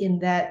distinct in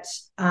that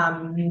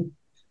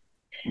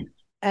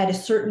at a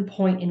certain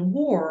point in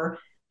war,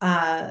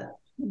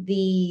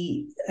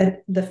 the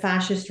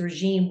fascist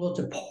regime will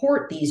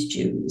deport these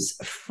Jews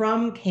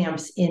from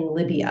camps in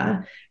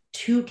Libya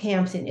to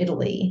camps in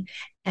Italy,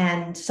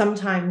 and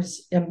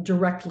sometimes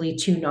directly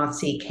to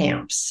Nazi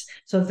camps.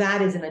 So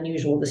that is an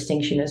unusual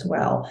distinction as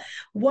well.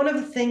 One of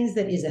the things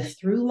that is a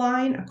through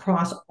line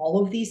across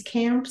all of these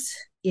camps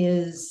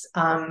is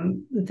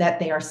that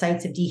they are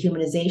sites of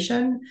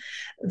dehumanization.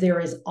 There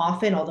is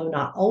often, although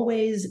not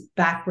always,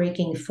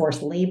 backbreaking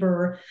forced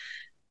labor.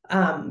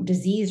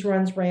 Disease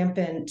runs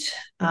rampant.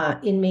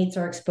 Inmates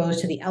are exposed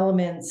to the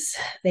elements.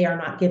 They are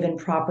not given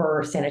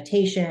proper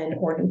sanitation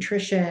or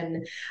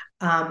nutrition.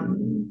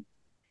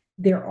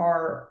 There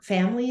are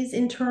families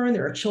interned.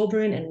 There are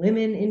children and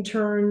women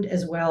interned,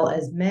 as well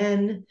as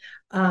men.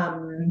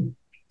 And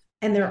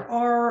there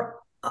are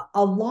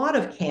a lot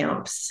of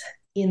camps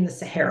in the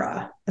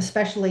Sahara,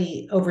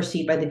 especially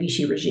overseen by the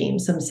Vichy regime,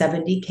 some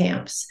 70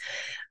 camps.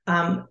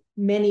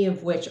 Many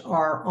of which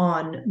are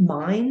on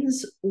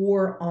mines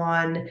or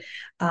on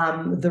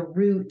the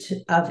route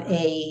of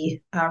a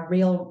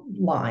rail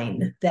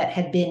line that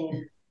had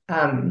been,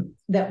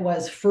 that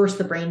was first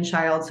the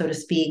brainchild, so to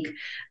speak,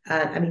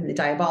 the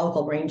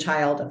diabolical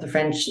brainchild of the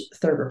French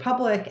Third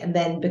Republic, and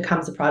then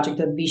becomes a project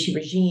of the Vichy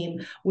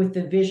regime with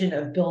the vision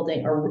of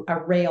building a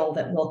rail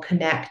that will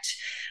connect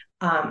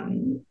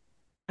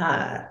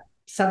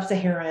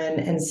sub-Saharan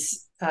and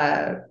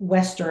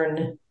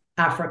Western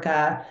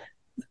Africa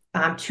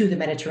to the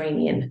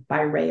Mediterranean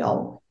by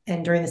rail.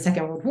 And during the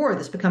Second World War,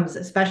 this becomes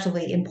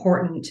especially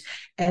important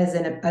as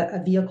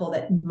a vehicle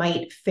that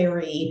might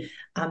ferry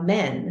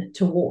men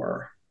to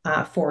war,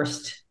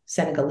 forced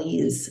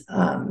Senegalese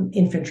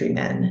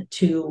infantrymen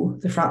to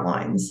the front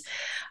lines.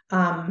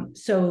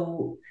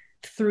 So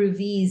through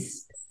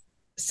these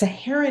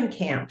Saharan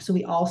camps,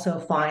 we also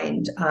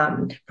find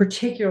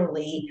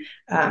particularly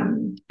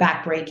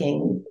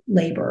backbreaking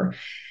labor.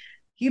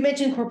 You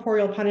mentioned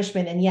corporeal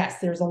punishment, and yes,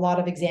 there's a lot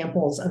of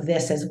examples of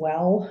this as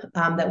well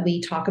that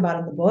we talk about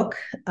in the book.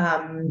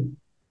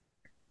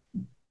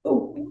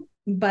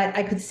 But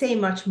I could say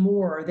much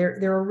more.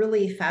 There are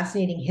really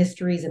fascinating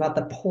histories about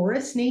the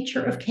porous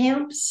nature of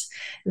camps,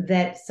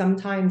 that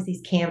sometimes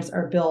these camps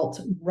are built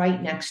right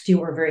next to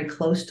or very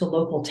close to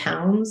local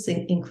towns,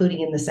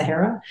 including in the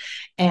Sahara.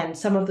 And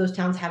some of those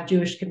towns have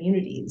Jewish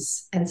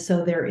communities. And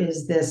so there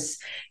is this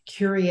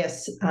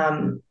curious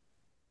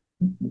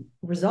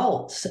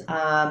results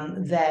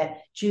that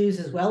Jews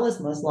as well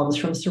as Muslims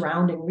from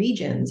surrounding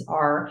regions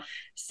are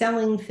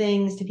selling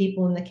things to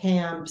people in the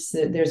camps.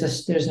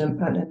 There's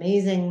an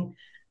amazing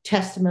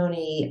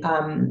testimony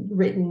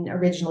written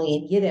originally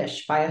in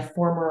Yiddish by a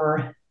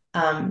former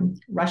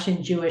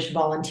Russian Jewish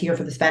volunteer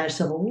for the Spanish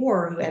Civil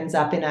War who ends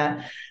up in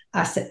a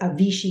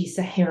Vichy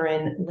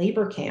Saharan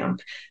labor camp,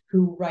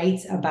 who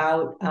writes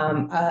about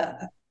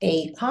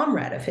a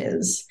comrade of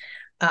his,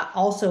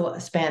 also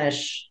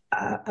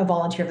a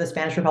volunteer of the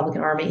Spanish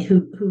Republican Army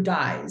who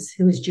dies,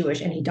 who is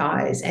Jewish, and he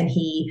dies, and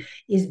he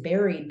is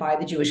buried by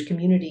the Jewish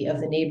community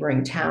of the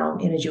neighboring town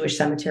in a Jewish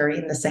cemetery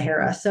in the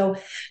Sahara. So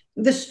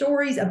the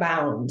stories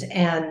abound.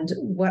 And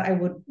what I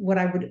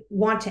would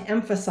want to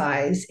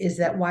emphasize is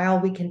that while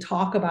we can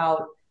talk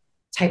about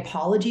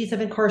typologies of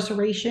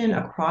incarceration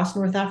across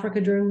North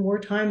Africa during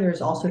wartime,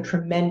 there's also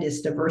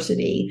tremendous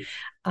diversity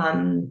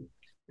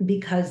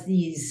because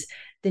the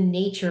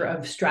nature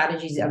of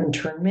strategies of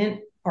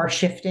internment are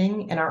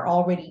shifting and are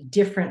already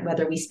different,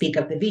 whether we speak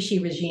of the Vichy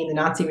regime, the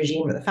Nazi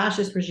regime, or the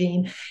fascist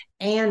regime,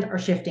 and are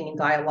shifting in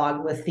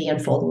dialogue with the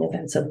unfolding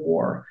events of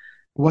war.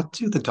 What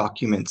do the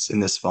documents in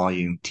this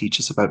volume teach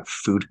us about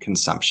food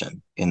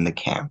consumption in the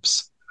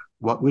camps?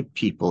 What would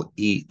people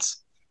eat?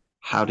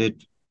 How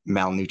did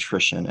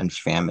malnutrition and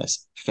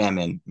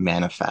famine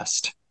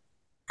manifest?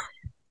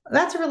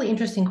 That's a really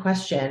interesting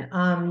question.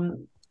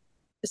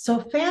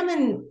 So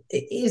famine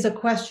is a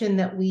question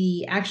that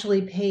we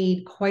actually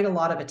paid quite a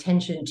lot of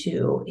attention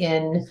to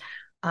in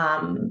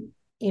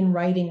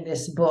writing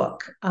this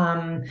book,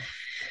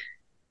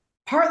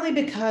 partly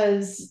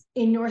because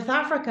in North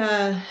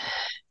Africa,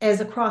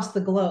 as across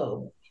the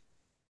globe,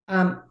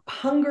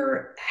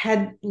 hunger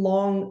had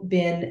long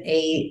been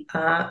a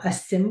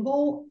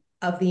symbol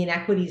of the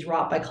inequities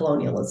wrought by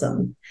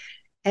colonialism,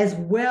 as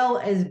well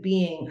as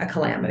being a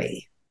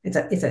calamity. It's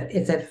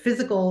a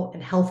physical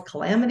and health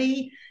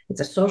calamity. It's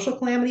a social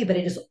calamity, but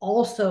it has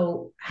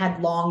also had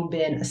long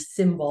been a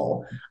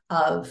symbol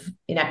of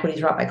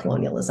inequities wrought by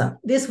colonialism.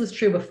 This was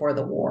true before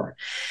the war.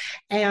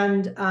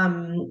 And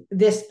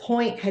this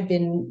point had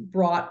been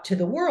brought to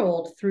the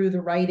world through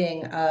the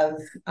writing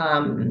of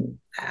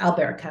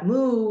Albert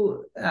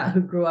Camus,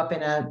 who grew up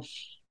in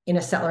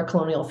a settler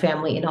colonial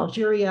family in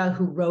Algeria,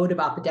 who wrote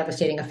about the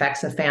devastating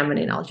effects of famine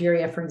in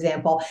Algeria, for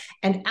example.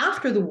 And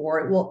after the war,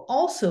 it will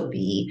also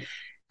be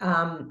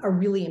a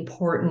really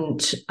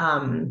important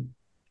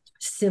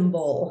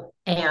symbol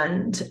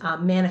and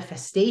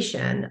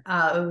manifestation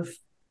of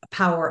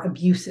power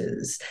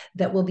abuses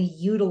that will be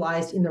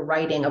utilized in the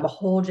writing of a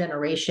whole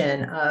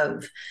generation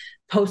of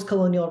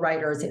post-colonial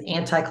writers and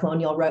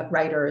anti-colonial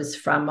writers,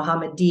 from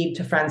Mohammed Deeb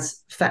to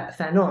Frantz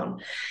Fanon.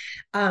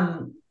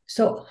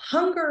 So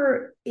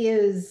hunger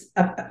is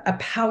a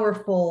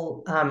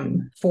powerful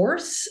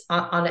force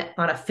on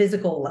a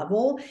physical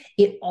level.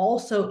 It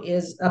also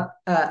is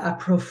a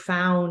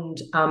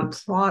profound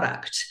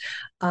product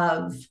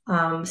of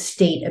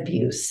state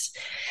abuse.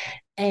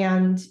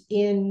 And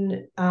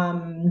in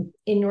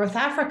North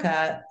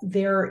Africa,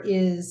 there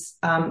is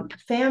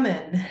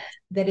famine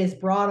that is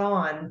brought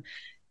on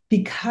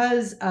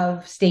because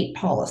of state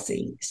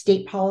policy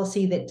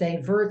that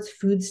diverts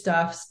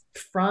foodstuffs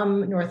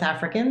from North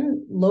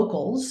African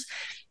locals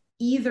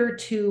either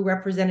to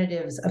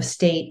representatives of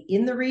state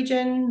in the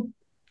region,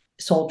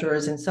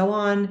 soldiers and so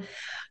on,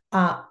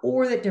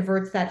 or that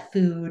diverts that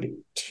food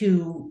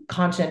to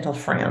continental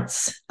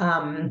France.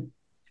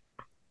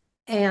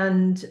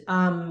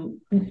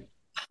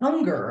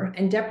 Hunger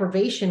and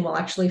deprivation will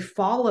actually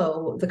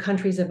follow the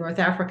countries of North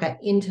Africa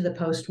into the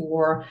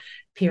post-war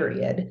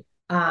period.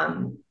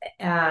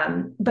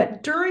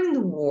 But during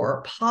the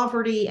war,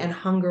 poverty and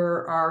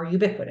hunger are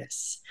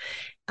ubiquitous.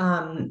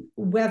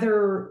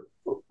 Whether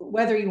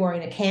you are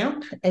in a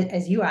camp,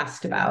 as you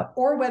asked about,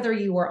 or whether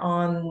you are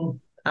on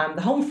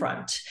the home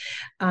front,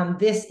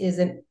 this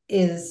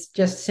is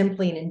just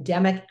simply an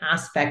endemic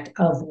aspect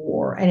of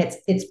war, and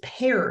it's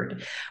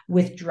paired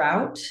with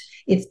drought,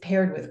 it's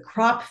paired with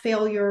crop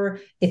failure,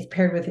 it's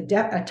paired with a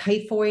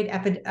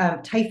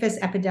typhus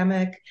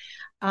epidemic,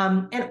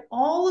 and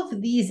all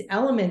of these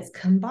elements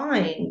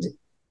combined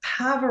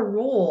have a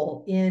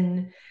role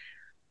in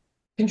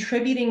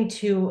contributing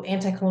to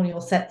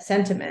anti-colonial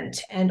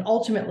sentiment and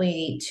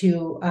ultimately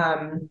to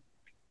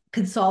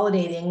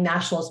consolidating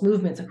nationalist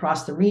movements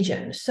across the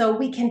region. So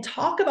we can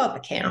talk about the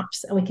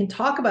camps and we can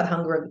talk about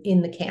hunger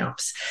in the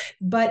camps,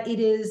 but it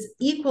is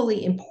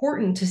equally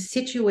important to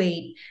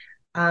situate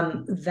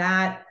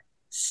that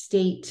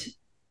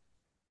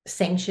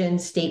state-sanctioned,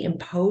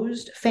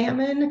 state-imposed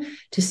famine,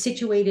 to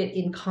situate it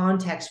in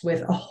context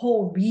with a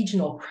whole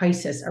regional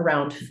crisis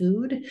around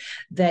food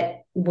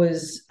that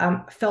was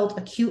felt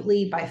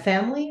acutely by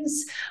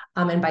families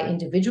and by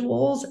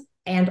individuals,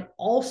 and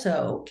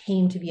also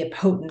came to be a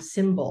potent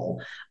symbol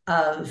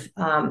of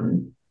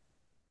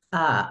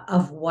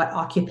what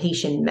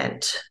occupation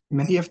meant.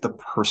 Many of the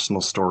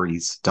personal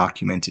stories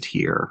documented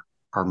here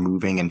are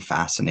moving and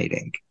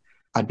fascinating.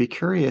 I'd be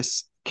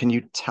curious, can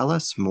you tell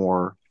us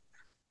more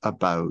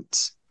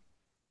about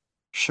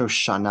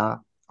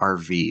Shoshana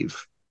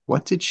Arviv?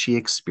 What did she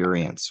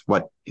experience?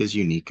 What is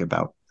unique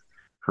about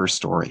her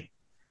story?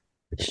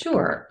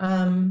 Sure.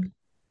 I'm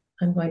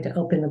going to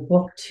open the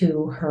book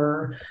to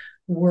her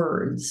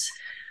words.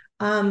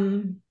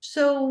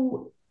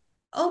 So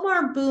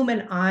Omar Boum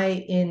and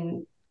I,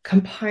 in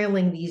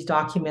compiling these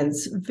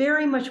documents,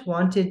 very much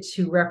wanted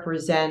to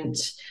represent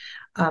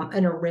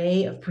an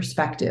array of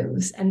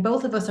perspectives. And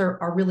both of us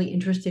are really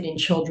interested in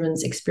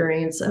children's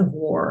experience of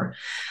war.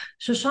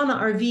 Shoshana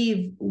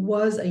Arviv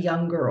was a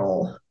young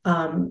girl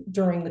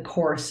during the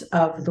course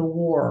of the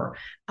war.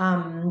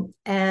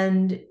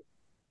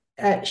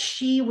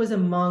 She was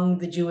among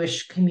the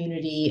Jewish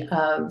community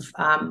of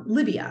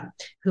Libya,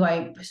 who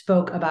I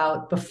spoke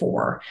about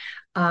before.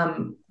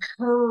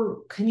 Her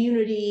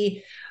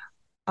community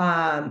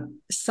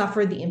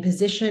suffered the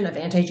imposition of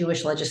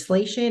anti-Jewish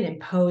legislation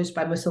imposed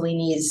by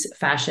Mussolini's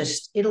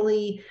fascist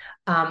Italy.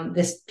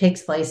 This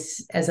takes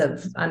place as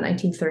of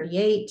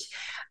 1938.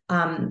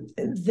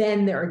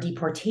 Then there are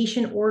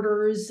deportation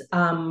orders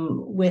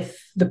with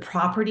the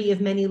property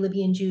of many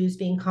Libyan Jews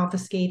being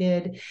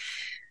confiscated.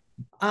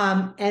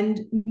 And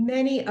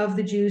many of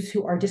the Jews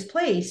who are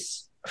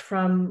displaced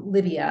from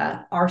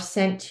Libya are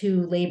sent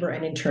to labor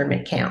and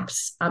internment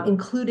camps,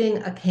 including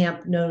a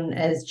camp known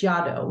as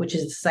Jado, which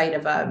is the site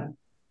of a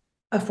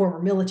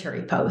former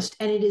military post.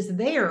 And it is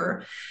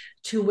there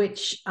to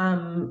which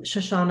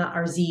Shoshana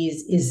Arviv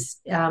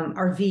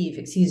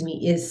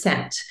is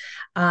sent.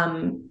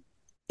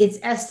 It's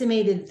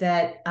estimated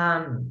that,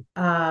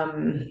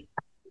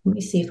 let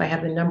me see if I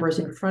have the numbers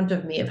in front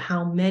of me of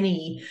how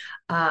many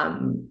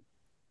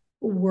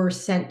were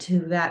sent to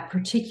that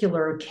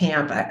particular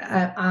camp.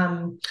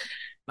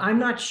 I'm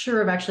not sure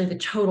of actually the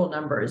total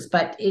numbers,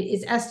 but it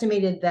is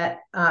estimated that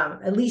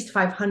at least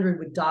 500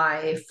 would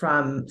die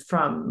from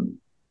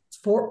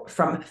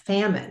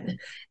famine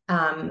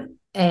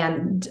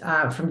and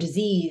from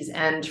disease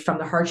and from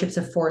the hardships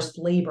of forced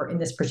labor in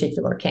this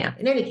particular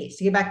camp. In any case,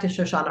 to get back to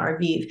Shoshana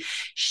Arviv,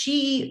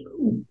 she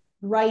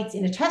writes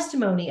in a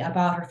testimony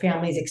about her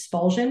family's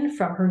expulsion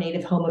from her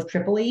native home of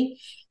Tripoli,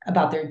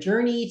 about their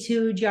journey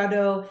to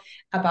Jado,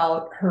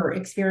 about her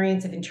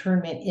experience of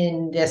internment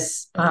in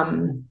this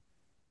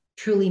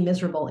truly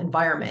miserable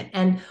environment.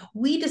 And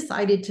we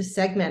decided to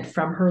segment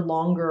from her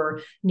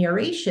longer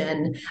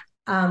narration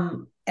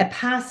a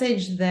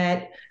passage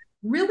that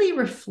really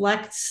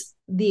reflects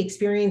the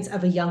experience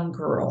of a young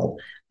girl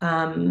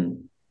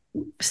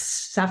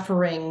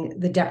suffering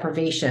the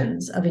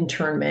deprivations of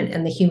internment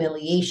and the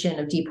humiliation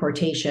of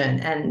deportation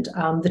and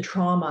the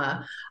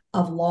trauma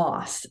of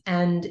loss.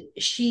 And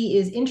she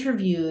is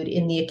interviewed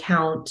in the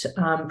account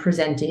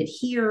presented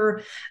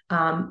here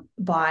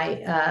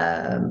by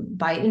an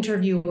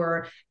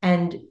interviewer,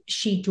 and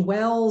she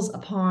dwells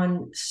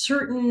upon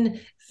certain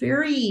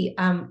very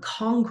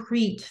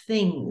concrete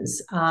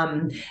things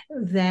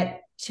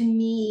that to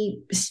me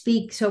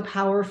speak so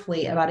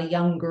powerfully about a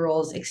young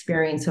girl's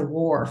experience of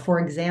war. For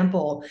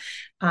example,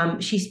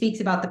 she speaks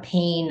about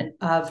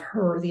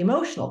the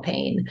emotional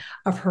pain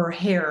of her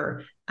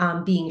hair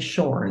being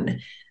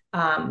shorn.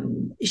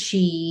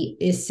 She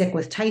is sick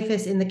with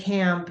typhus in the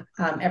camp.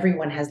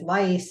 Everyone has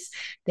lice.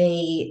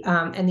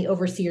 And the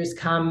overseers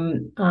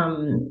come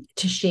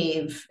to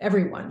shave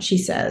everyone, she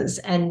says.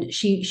 And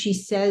she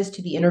says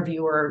to the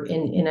interviewer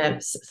in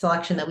a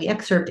selection that we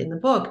excerpt in the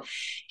book,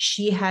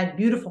 she had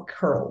beautiful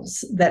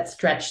curls that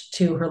stretched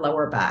to her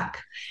lower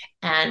back.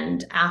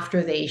 And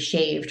after they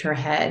shaved her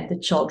head, the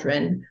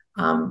children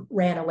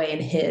ran away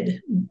and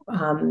hid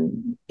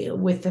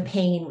with the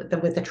pain,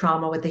 with the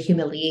trauma, with the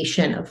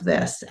humiliation of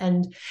this.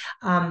 And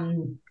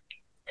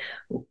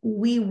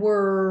we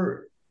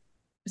were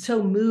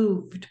so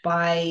moved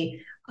by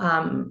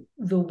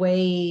the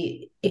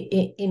way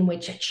in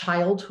which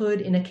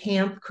childhood in a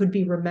camp could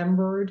be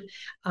remembered,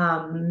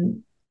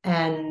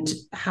 and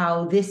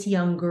how this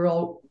young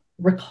girl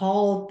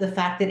recalled the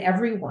fact that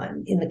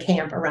everyone in the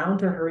camp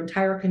around her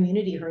entire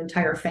community, her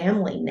entire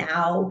family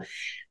now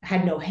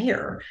had no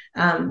hair.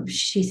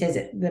 She says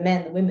the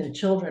men, the women, the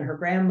children, her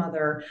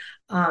grandmother,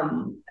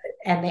 and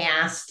they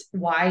asked,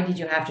 why did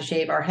you have to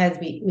shave our heads?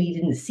 We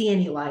didn't see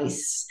any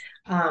lice.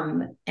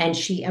 And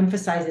she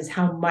emphasizes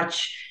how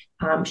much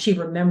she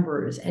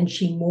remembers and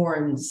she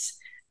mourns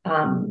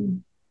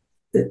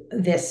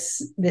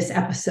this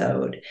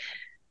episode.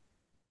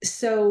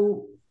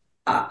 So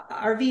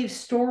Arviv's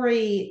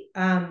story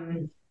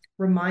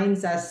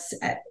reminds us,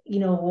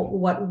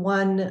 what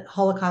one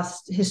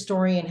Holocaust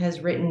historian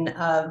has written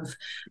of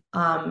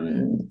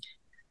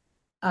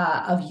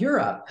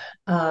Europe.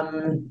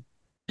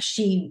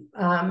 She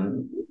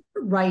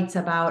writes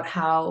about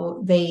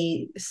how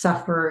they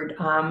suffered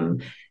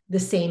the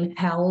same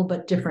hell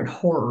but different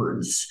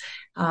horrors,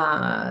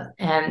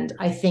 and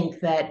I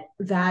think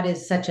that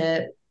is such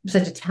a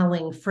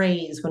telling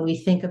phrase when we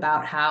think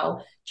about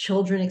how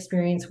children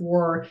experience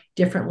war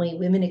differently,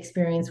 women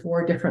experience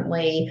war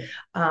differently.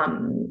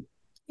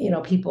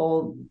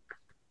 People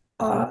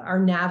are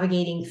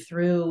navigating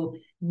through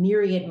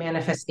myriad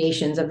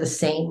manifestations of the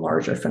same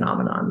larger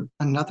phenomenon.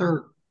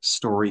 Another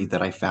story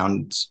that I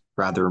found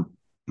rather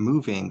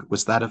moving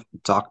was that of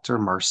Dr.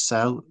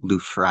 Marcel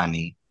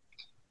Loufrani.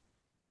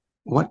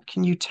 What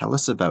can you tell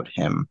us about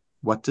him?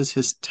 What does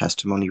his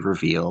testimony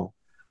reveal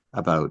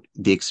about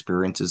the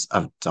experiences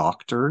of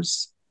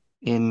doctors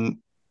in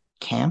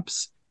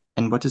camps?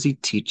 And what does he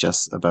teach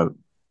us about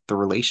the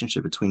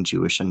relationship between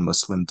Jewish and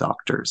Muslim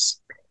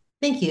doctors?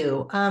 Thank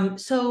you.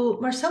 So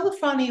Marcel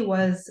Loufrani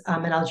was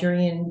an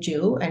Algerian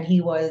Jew, and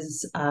he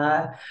was,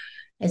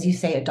 as you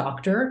say, a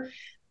doctor.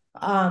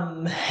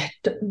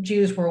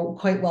 Jews were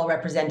quite well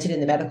represented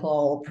in the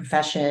medical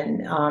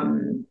profession,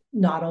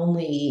 not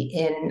only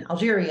in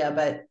Algeria,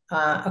 but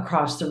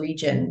across the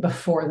region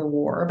before the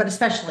war, but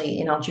especially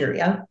in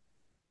Algeria.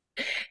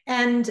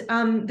 And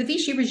the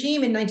Vichy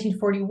regime in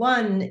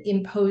 1941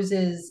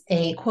 imposes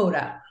a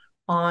quota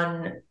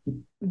on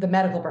the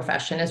medical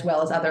profession as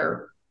well as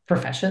other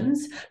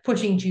professions,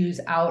 pushing Jews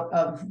out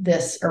of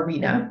this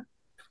arena.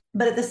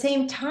 But at the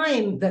same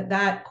time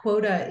that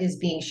quota is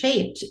being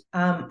shaped,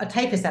 a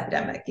typhus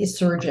epidemic is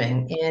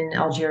surging in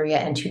Algeria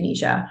and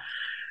Tunisia.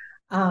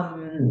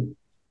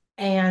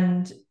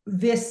 And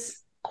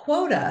this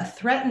quota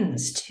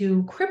threatens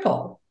to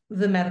cripple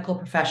the medical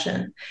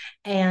profession.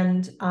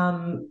 And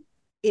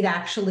it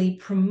actually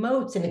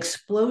promotes an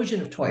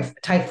explosion of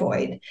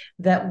typhoid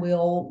that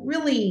will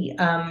really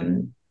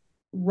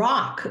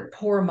rock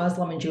poor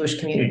Muslim and Jewish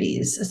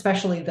communities,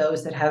 especially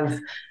those that have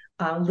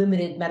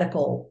limited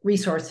medical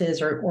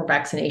resources or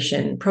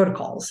vaccination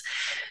protocols.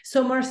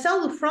 So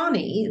Marcel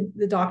Loufrani,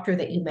 the doctor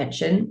that you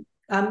mentioned,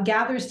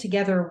 gathers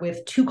together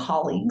with two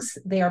colleagues.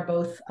 They are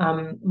both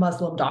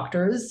Muslim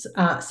doctors,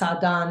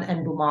 Saadan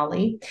and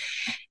Boumali,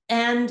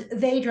 and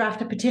they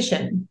draft a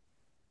petition.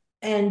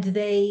 And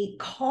they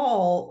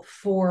call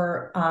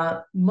for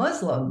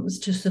Muslims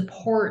to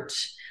support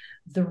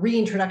the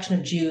reintroduction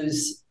of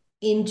Jews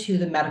into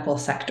the medical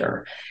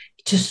sector,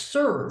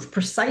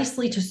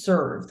 precisely to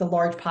serve the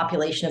large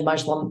population of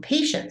Muslim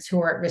patients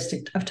who are at risk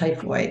of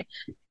typhoid.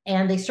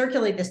 And they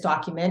circulate this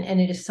document,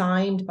 and it is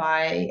signed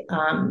by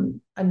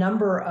a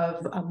number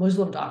of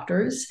Muslim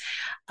doctors.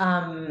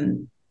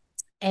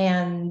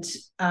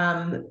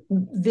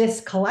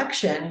 This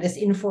collection, this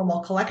informal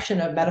collection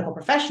of medical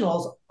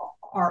professionals,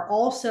 are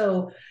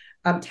also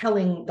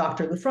telling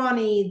Dr.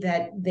 Loufrani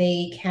that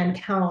they can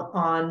count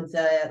on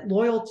the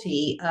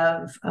loyalty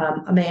of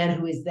a man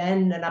who is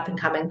then an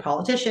up-and-coming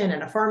politician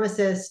and a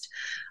pharmacist,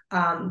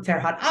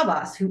 Ferhat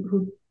Abbas,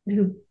 who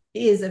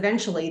is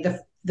eventually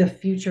the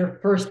future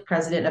first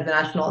president of the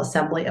National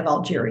Assembly of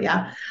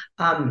Algeria,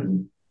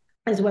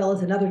 as well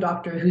as another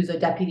doctor who's a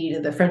deputy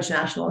to the French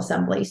National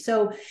Assembly.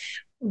 So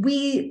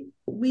we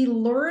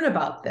learn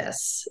about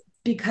this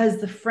because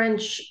the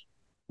French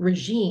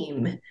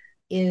regime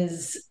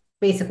is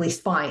basically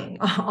spying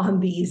on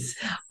these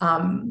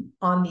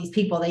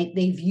people.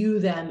 They view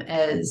them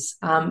as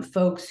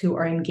folks who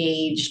are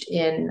engaged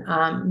in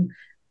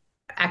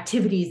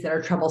activities that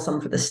are troublesome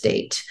for the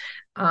state.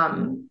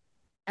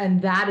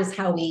 And that is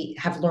how we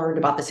have learned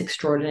about this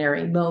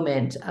extraordinary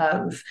moment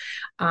of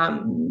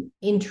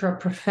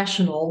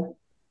intra-professional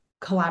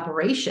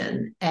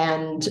collaboration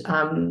and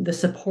the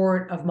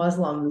support of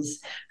Muslims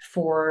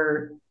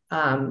for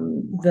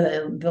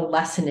the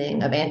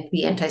lessening of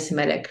the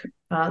anti-Semitic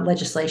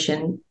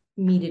legislation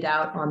meted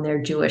out on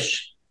their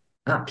Jewish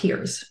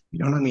peers. You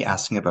don't mind me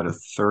asking about a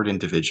third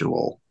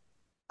individual.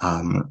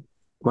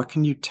 What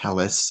can you tell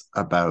us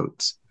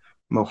about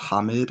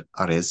Mohammad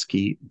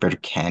Arezki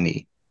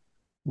Berkani?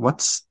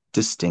 What's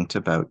distinct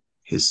about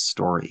his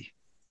story?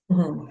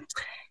 Mm-hmm.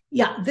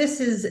 Yeah, this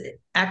is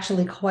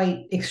actually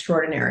quite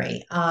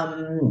extraordinary.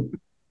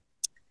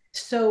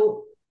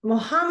 So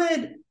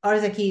Mohammad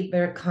Arezki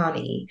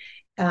Berkani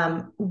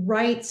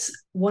writes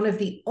one of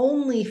the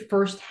only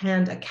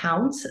firsthand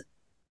accounts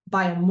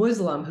by a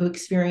Muslim who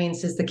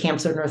experiences the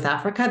camps of North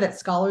Africa that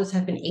scholars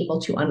have been able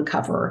to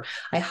uncover.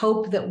 I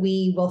hope that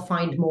we will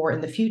find more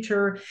in the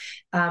future,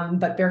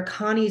 but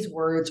Berkani's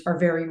words are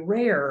very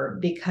rare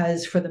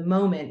because for the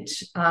moment,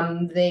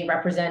 they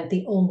represent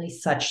the only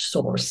such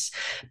source.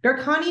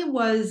 Berkani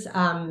was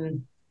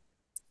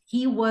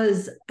he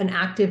was an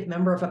active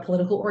member of a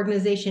political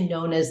organization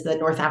known as the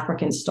North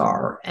African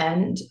Star,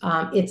 and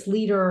its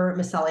leader,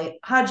 Messali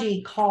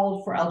Hadji,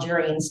 called for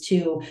Algerians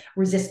to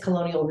resist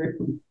colonial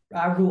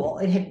rule.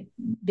 It had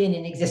been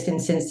in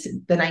existence since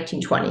the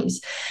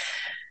 1920s.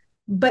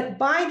 But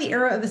by the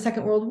era of the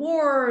Second World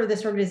War,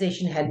 this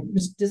organization had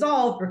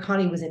dissolved.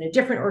 Berkani was in a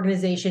different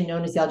organization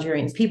known as the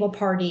Algerian People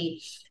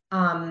Party.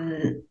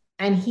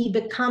 And he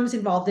becomes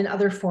involved in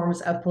other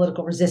forms of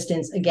political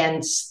resistance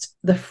against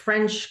the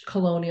French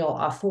colonial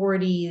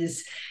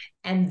authorities.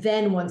 And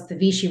then once the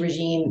Vichy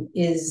regime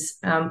is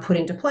put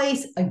into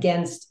place,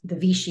 against the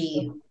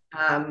Vichy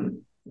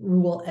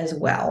rule as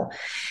well.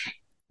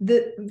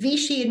 The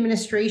Vichy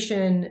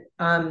administration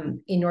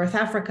in North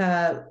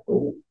Africa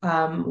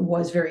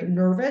was very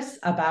nervous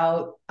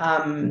about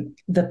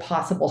the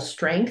possible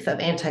strength of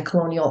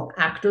anti-colonial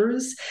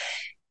actors.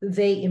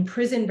 They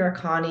imprisoned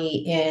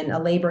Berkani in a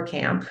labor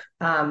camp,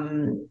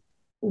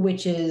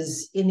 which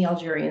is in the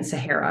Algerian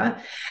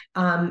Sahara.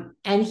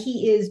 And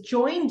he is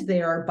joined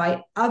there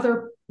by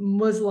other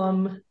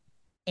Muslim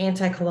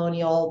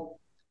anti-colonial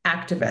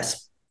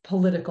activists,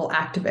 political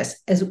activists,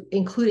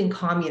 including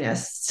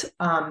communists,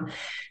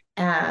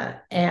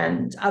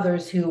 and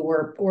others who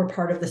were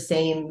part of the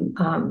same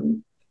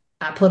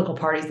political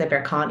parties that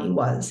Berkani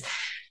was.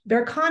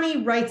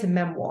 Berkani writes a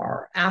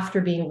memoir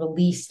after being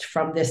released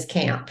from this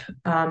camp.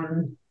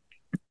 And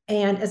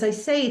as I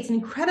say, it's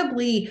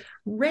incredibly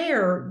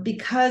rare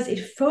because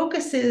it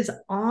focuses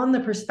on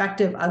the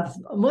perspective of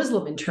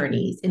Muslim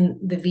internees in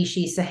the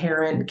Vichy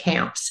Saharan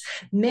camps.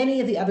 Many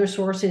of the other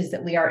sources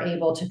that we are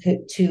able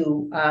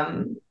to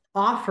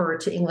offer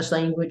to English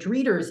language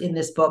readers in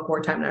this book,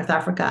 Wartime in North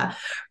Africa,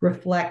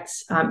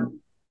 reflects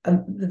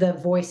the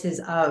voices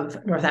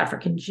of North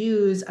African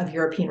Jews, of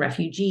European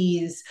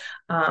refugees,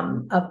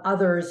 of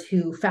others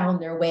who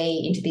found their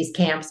way into these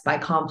camps by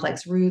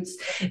complex routes.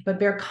 But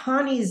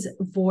Berkani's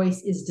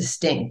voice is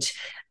distinct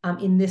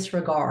in this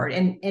regard.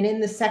 And in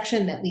the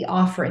section that we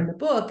offer in the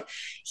book,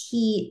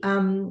 he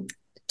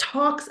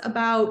talks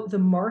about the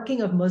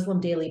marking of Muslim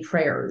daily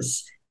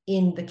prayers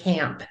in the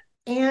camp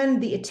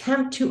and the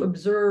attempt to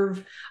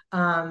observe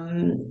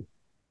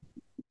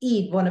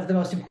Eid, one of the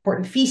most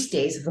important feast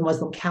days of the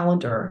Muslim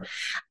calendar.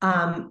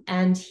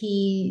 And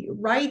he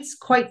writes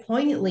quite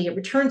poignantly, it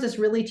returns us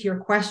really to your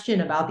question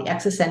about the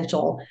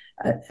existential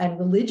and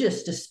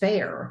religious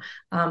despair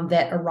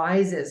that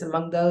arises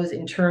among those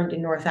interned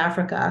in North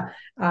Africa.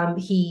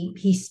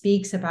 He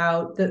speaks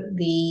about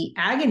the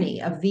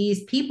agony of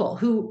these people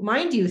who,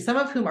 mind you, some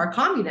of whom are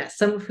communists,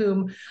 some of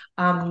whom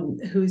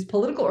whose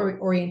political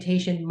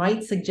orientation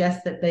might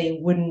suggest that they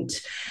wouldn't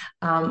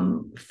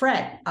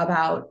fret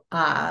about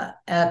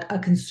a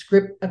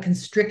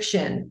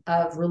constriction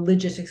of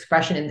religious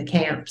expression in the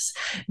camps.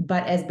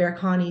 But as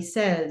Berkani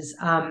says,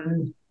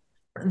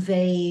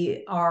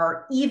 they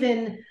are,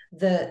 even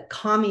the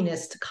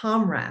communist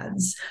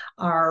comrades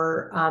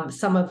are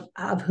some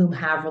of whom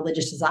have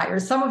religious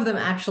desires. Some of them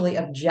actually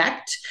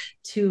object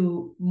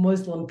to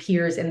Muslim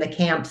peers in the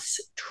camps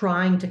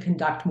trying to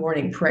conduct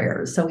morning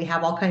prayers. So we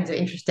have all kinds of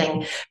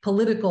interesting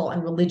political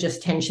and religious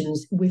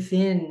tensions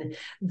within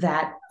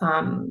that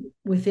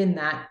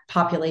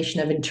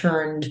population of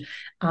interned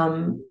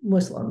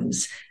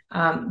Muslims.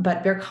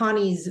 But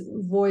Berkani's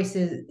voice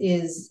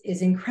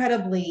is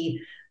incredibly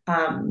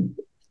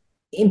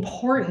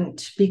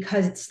important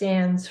because it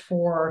stands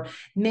for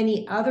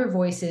many other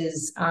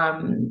voices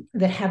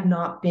that have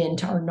not been,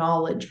 to our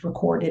knowledge,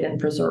 recorded and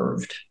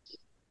preserved.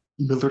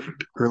 You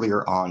alluded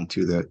earlier on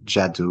to the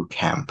Jadou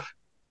camp.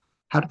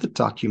 How did the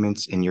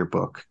documents in your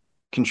book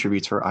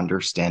contribute to our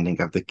understanding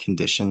of the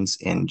conditions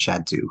in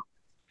Jadou?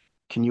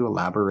 Can you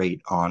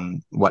elaborate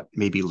on what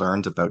may be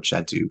learned about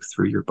Jadou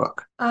through your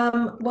book?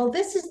 Well,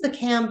 this is the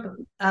camp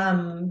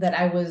that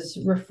I was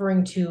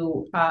referring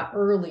to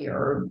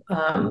earlier.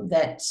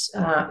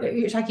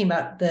 You're talking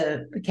about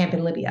the camp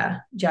in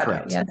Libya,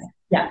 Jadou, yes?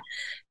 Yeah.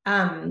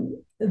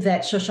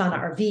 That Shoshana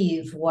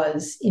Arviv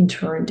was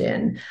interned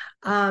in.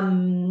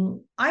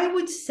 I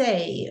would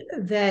say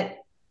that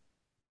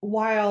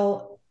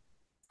while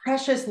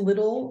precious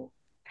little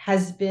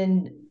has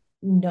been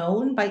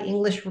known by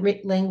English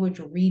language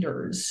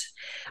readers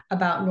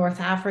about North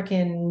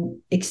African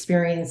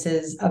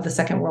experiences of the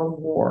Second World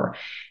War.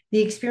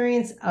 The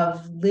experience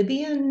of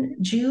Libyan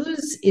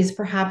Jews is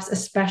perhaps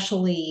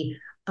especially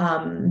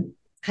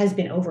has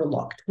been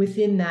overlooked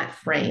within that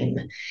frame.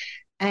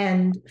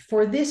 And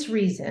for this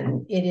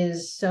reason, it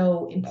is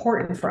so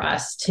important for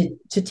us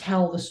to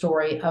tell the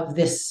story of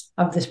this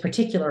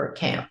particular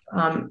camp,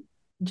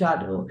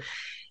 Jado,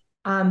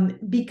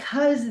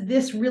 because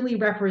this really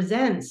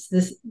represents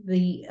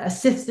the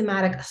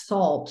systematic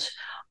assault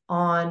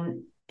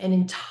on an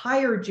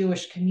entire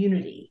Jewish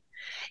community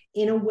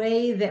in a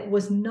way that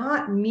was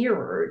not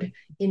mirrored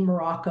in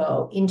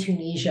Morocco, in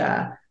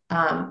Tunisia,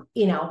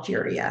 in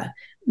Algeria.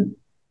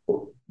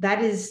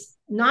 That is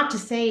not to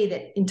say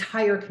that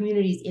entire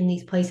communities in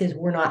these places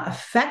were not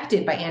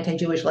affected by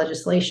anti-Jewish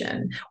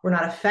legislation, were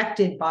not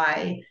affected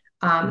by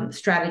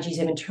strategies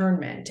of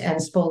internment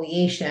and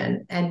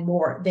spoliation and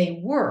more. They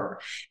were.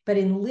 But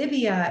in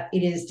Libya,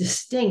 it is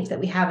distinct that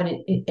we have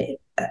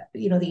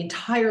the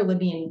entire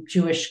Libyan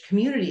Jewish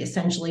community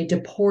essentially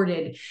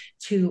deported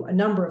to a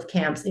number of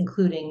camps,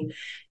 including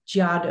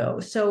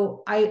Jado.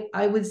 So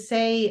I would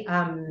say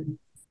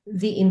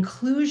the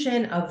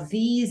inclusion of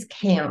these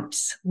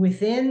camps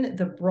within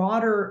the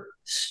broader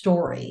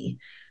story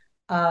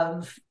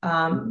of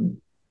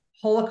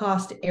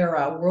Holocaust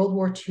era, World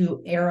War II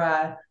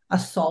era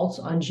assaults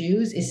on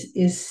Jews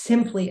is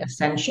simply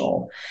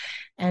essential.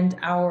 And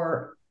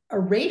our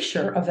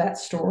erasure of that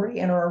story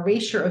and our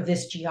erasure of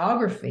this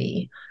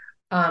geography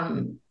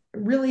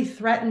really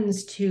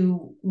threatens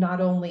to not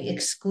only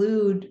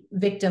exclude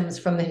victims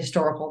from the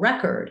historical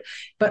record,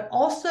 but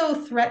also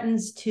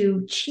threatens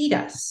to cheat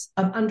us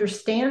of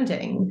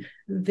understanding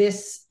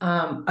this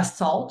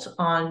assault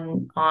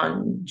on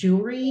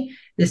Jewry,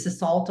 this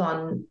assault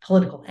on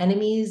political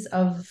enemies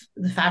of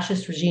the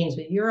fascist regimes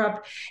of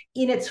Europe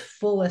in its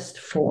fullest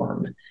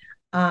form.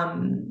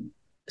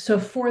 So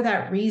for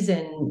that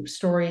reason,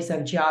 stories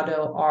of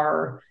Jado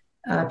are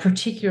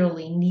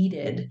particularly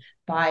needed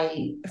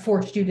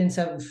for students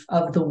of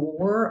the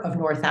war, of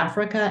North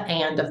Africa,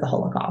 and of the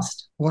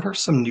Holocaust. What are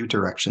some new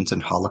directions in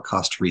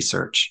Holocaust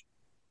research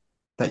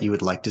that you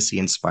would like to see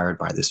inspired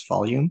by this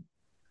volume?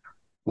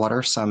 What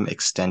are some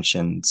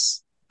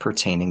extensions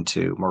pertaining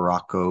to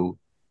Morocco,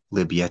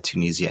 Libya,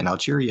 Tunisia, and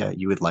Algeria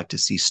you would like to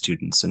see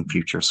students and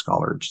future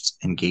scholars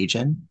engage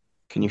in?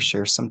 Can you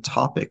share some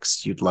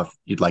topics you'd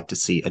like to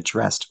see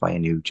addressed by a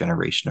new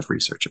generation of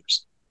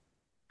researchers?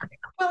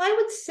 Well, I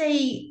would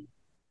say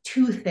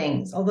two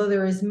things, although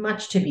there is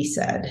much to be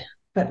said,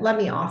 but let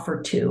me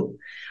offer two.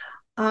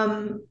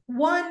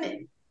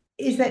 One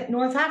is that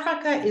North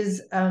Africa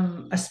is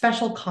a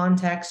special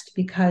context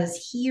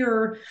because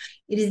here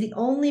it is the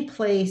only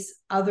place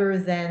other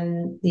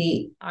than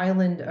the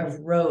island of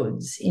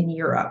Rhodes in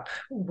Europe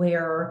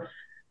where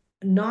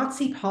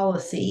Nazi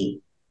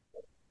policy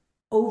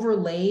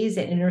overlays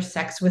and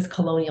intersects with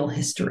colonial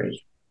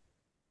history.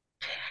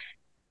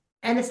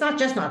 And it's not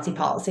just Nazi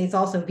policy, it's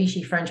also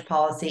Vichy French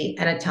policy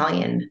and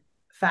Italian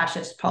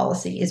fascist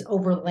policy is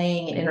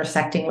overlaying and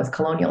intersecting with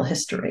colonial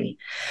history.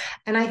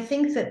 And I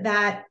think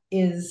that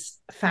is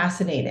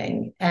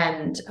fascinating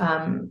and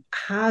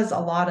has a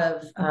lot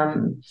of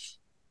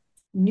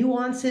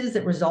nuances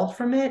that result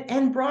from it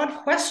and broad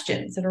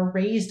questions that are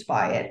raised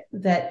by it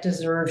that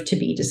deserve to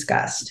be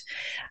discussed.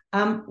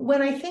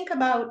 When I think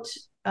about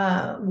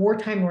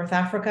wartime North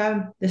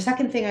Africa, the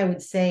second thing I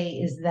would say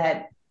is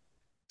that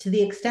to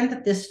the extent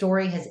that this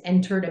story has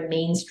entered a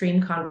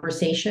mainstream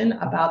conversation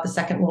about the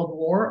Second World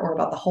War or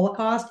about the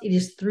Holocaust, it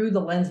is through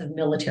the lens of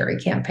military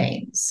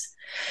campaigns.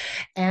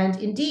 And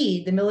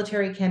indeed, the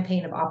military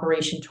campaign of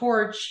Operation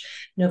Torch,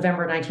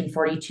 November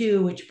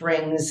 1942, which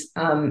brings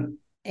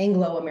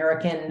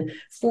Anglo-American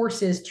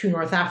forces to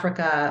North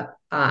Africa,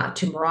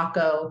 to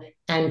Morocco,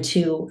 and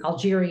to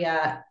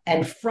Algeria.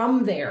 And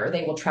from there,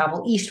 they will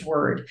travel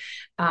eastward,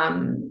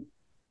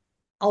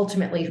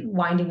 ultimately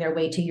winding their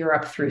way to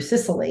Europe through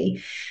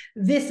Sicily.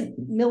 This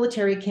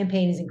military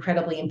campaign is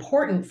incredibly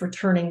important for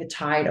turning the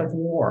tide of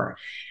war.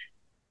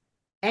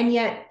 And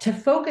yet, to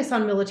focus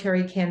on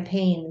military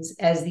campaigns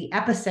as the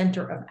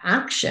epicenter of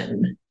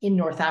action in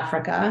North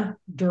Africa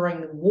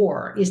during the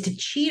war is to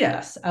cheat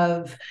us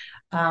of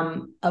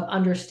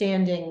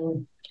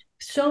understanding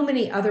so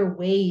many other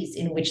ways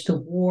in which the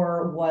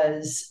war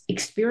was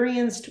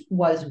experienced,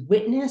 was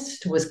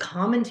witnessed, was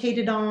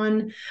commentated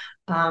on,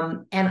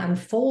 and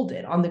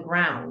unfolded on the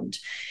ground.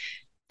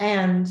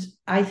 And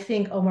I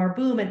think Omar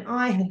Boum and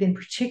I have been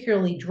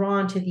particularly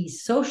drawn to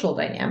these social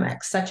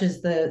dynamics, such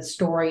as the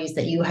stories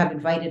that you have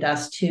invited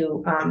us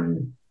to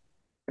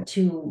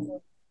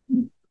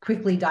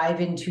quickly dive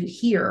into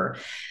here.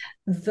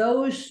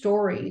 Those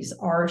stories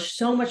are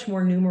so much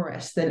more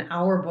numerous than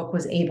our book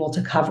was able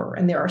to cover.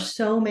 And there are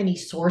so many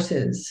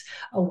sources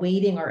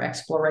awaiting our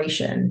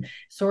exploration,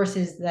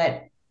 sources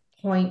that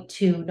point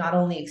to not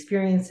only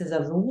experiences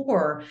of the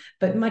war,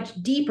 but much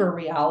deeper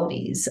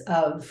realities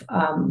of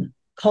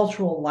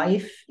cultural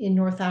life in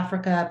North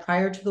Africa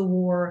prior to the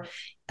war,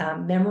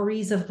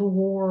 memories of the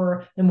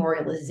war,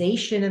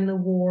 memorialization in the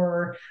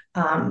war,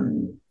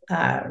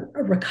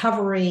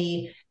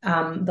 recovery,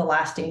 the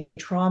lasting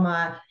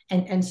trauma,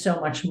 and so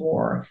much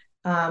more.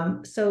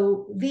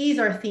 So these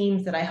are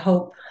themes that I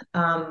hope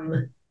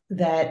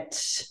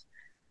that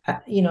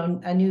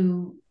a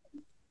new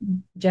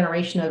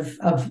generation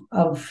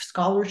of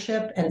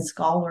scholarship and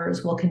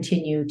scholars will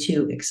continue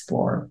to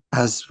explore.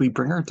 As we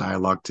bring our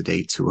dialogue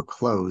today to a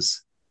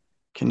close,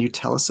 can you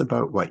tell us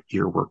about what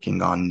you're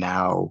working on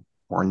now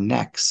or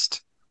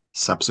next,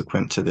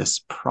 subsequent to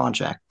this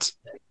project?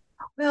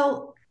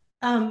 Well,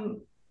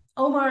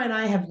 Omar and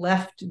I have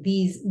left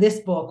this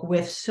book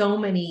with so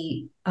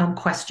many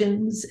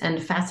questions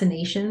and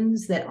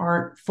fascinations that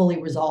aren't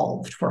fully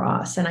resolved for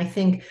us. And I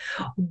think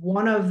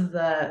one of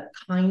the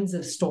kinds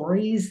of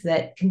stories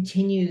that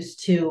continues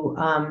to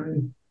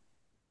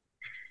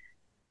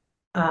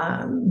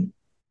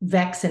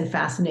vex and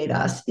fascinate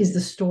us is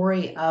the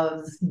story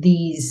of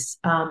these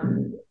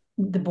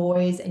the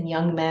boys and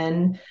young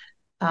men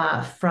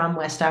from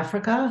West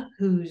Africa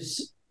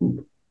whose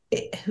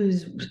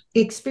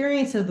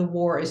experience of the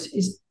war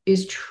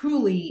is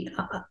truly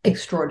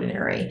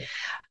extraordinary.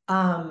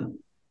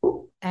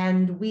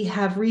 And we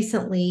have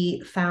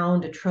recently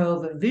found a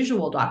trove of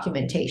visual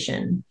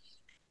documentation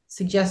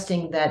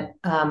suggesting that,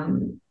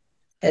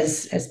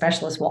 as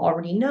specialists will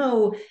already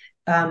know,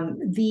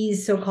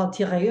 these so-called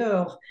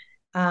tirailleurs,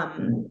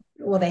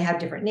 well, they have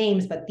different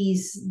names, but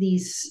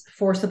these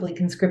forcibly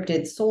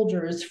conscripted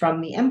soldiers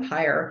from the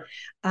empire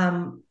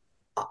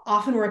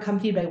often were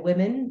accompanied by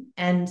women,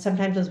 and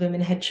sometimes those women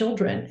had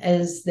children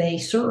as they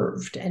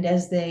served and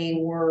as they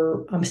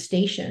were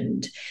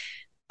stationed,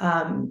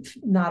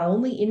 not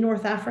only in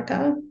North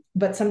Africa,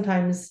 but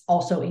sometimes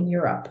also in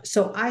Europe.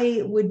 So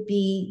I would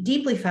be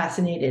deeply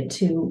fascinated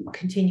to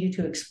continue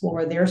to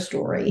explore their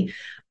story,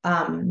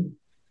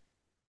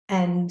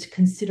 and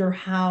consider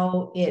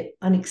how it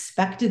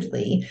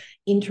unexpectedly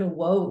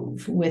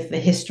interwove with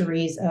the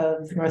histories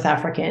of North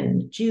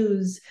African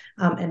Jews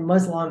and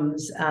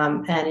Muslims,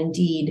 and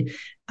indeed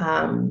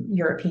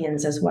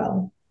Europeans as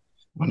well.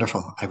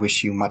 Wonderful. I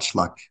wish you much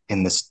luck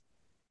in this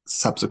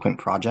subsequent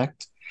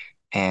project,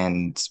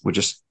 and would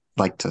just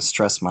like to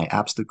stress my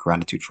absolute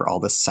gratitude for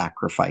all the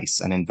sacrifice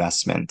and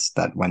investment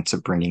that went to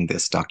bringing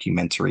this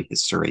documentary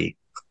history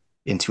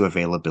into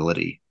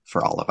availability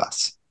for all of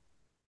us.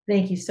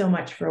 Thank you so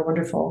much for a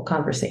wonderful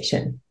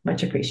conversation.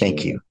 Much appreciated.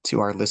 Thank you. To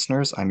our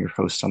listeners, I'm your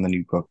host on the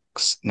New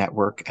Books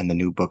Network and the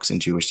New Books in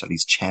Jewish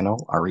Studies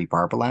channel, Ari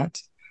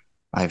Barbalat.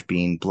 I've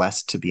been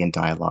blessed to be in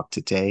dialogue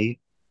today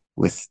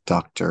with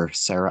Dr.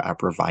 Sarah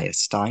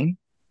Abrevaya-Stein.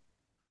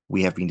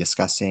 We have been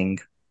discussing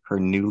her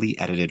newly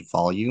edited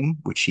volume,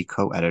 which she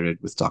co-edited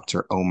with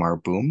Dr. Omar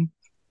Boum,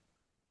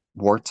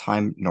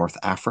 Wartime North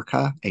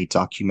Africa, A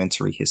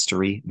Documentary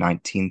History,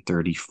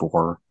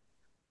 1934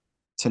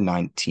 to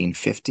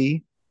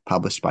 1950,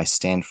 published by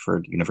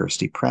Stanford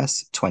University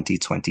Press,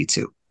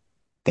 2022.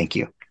 Thank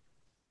you.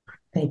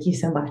 Thank you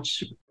so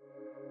much.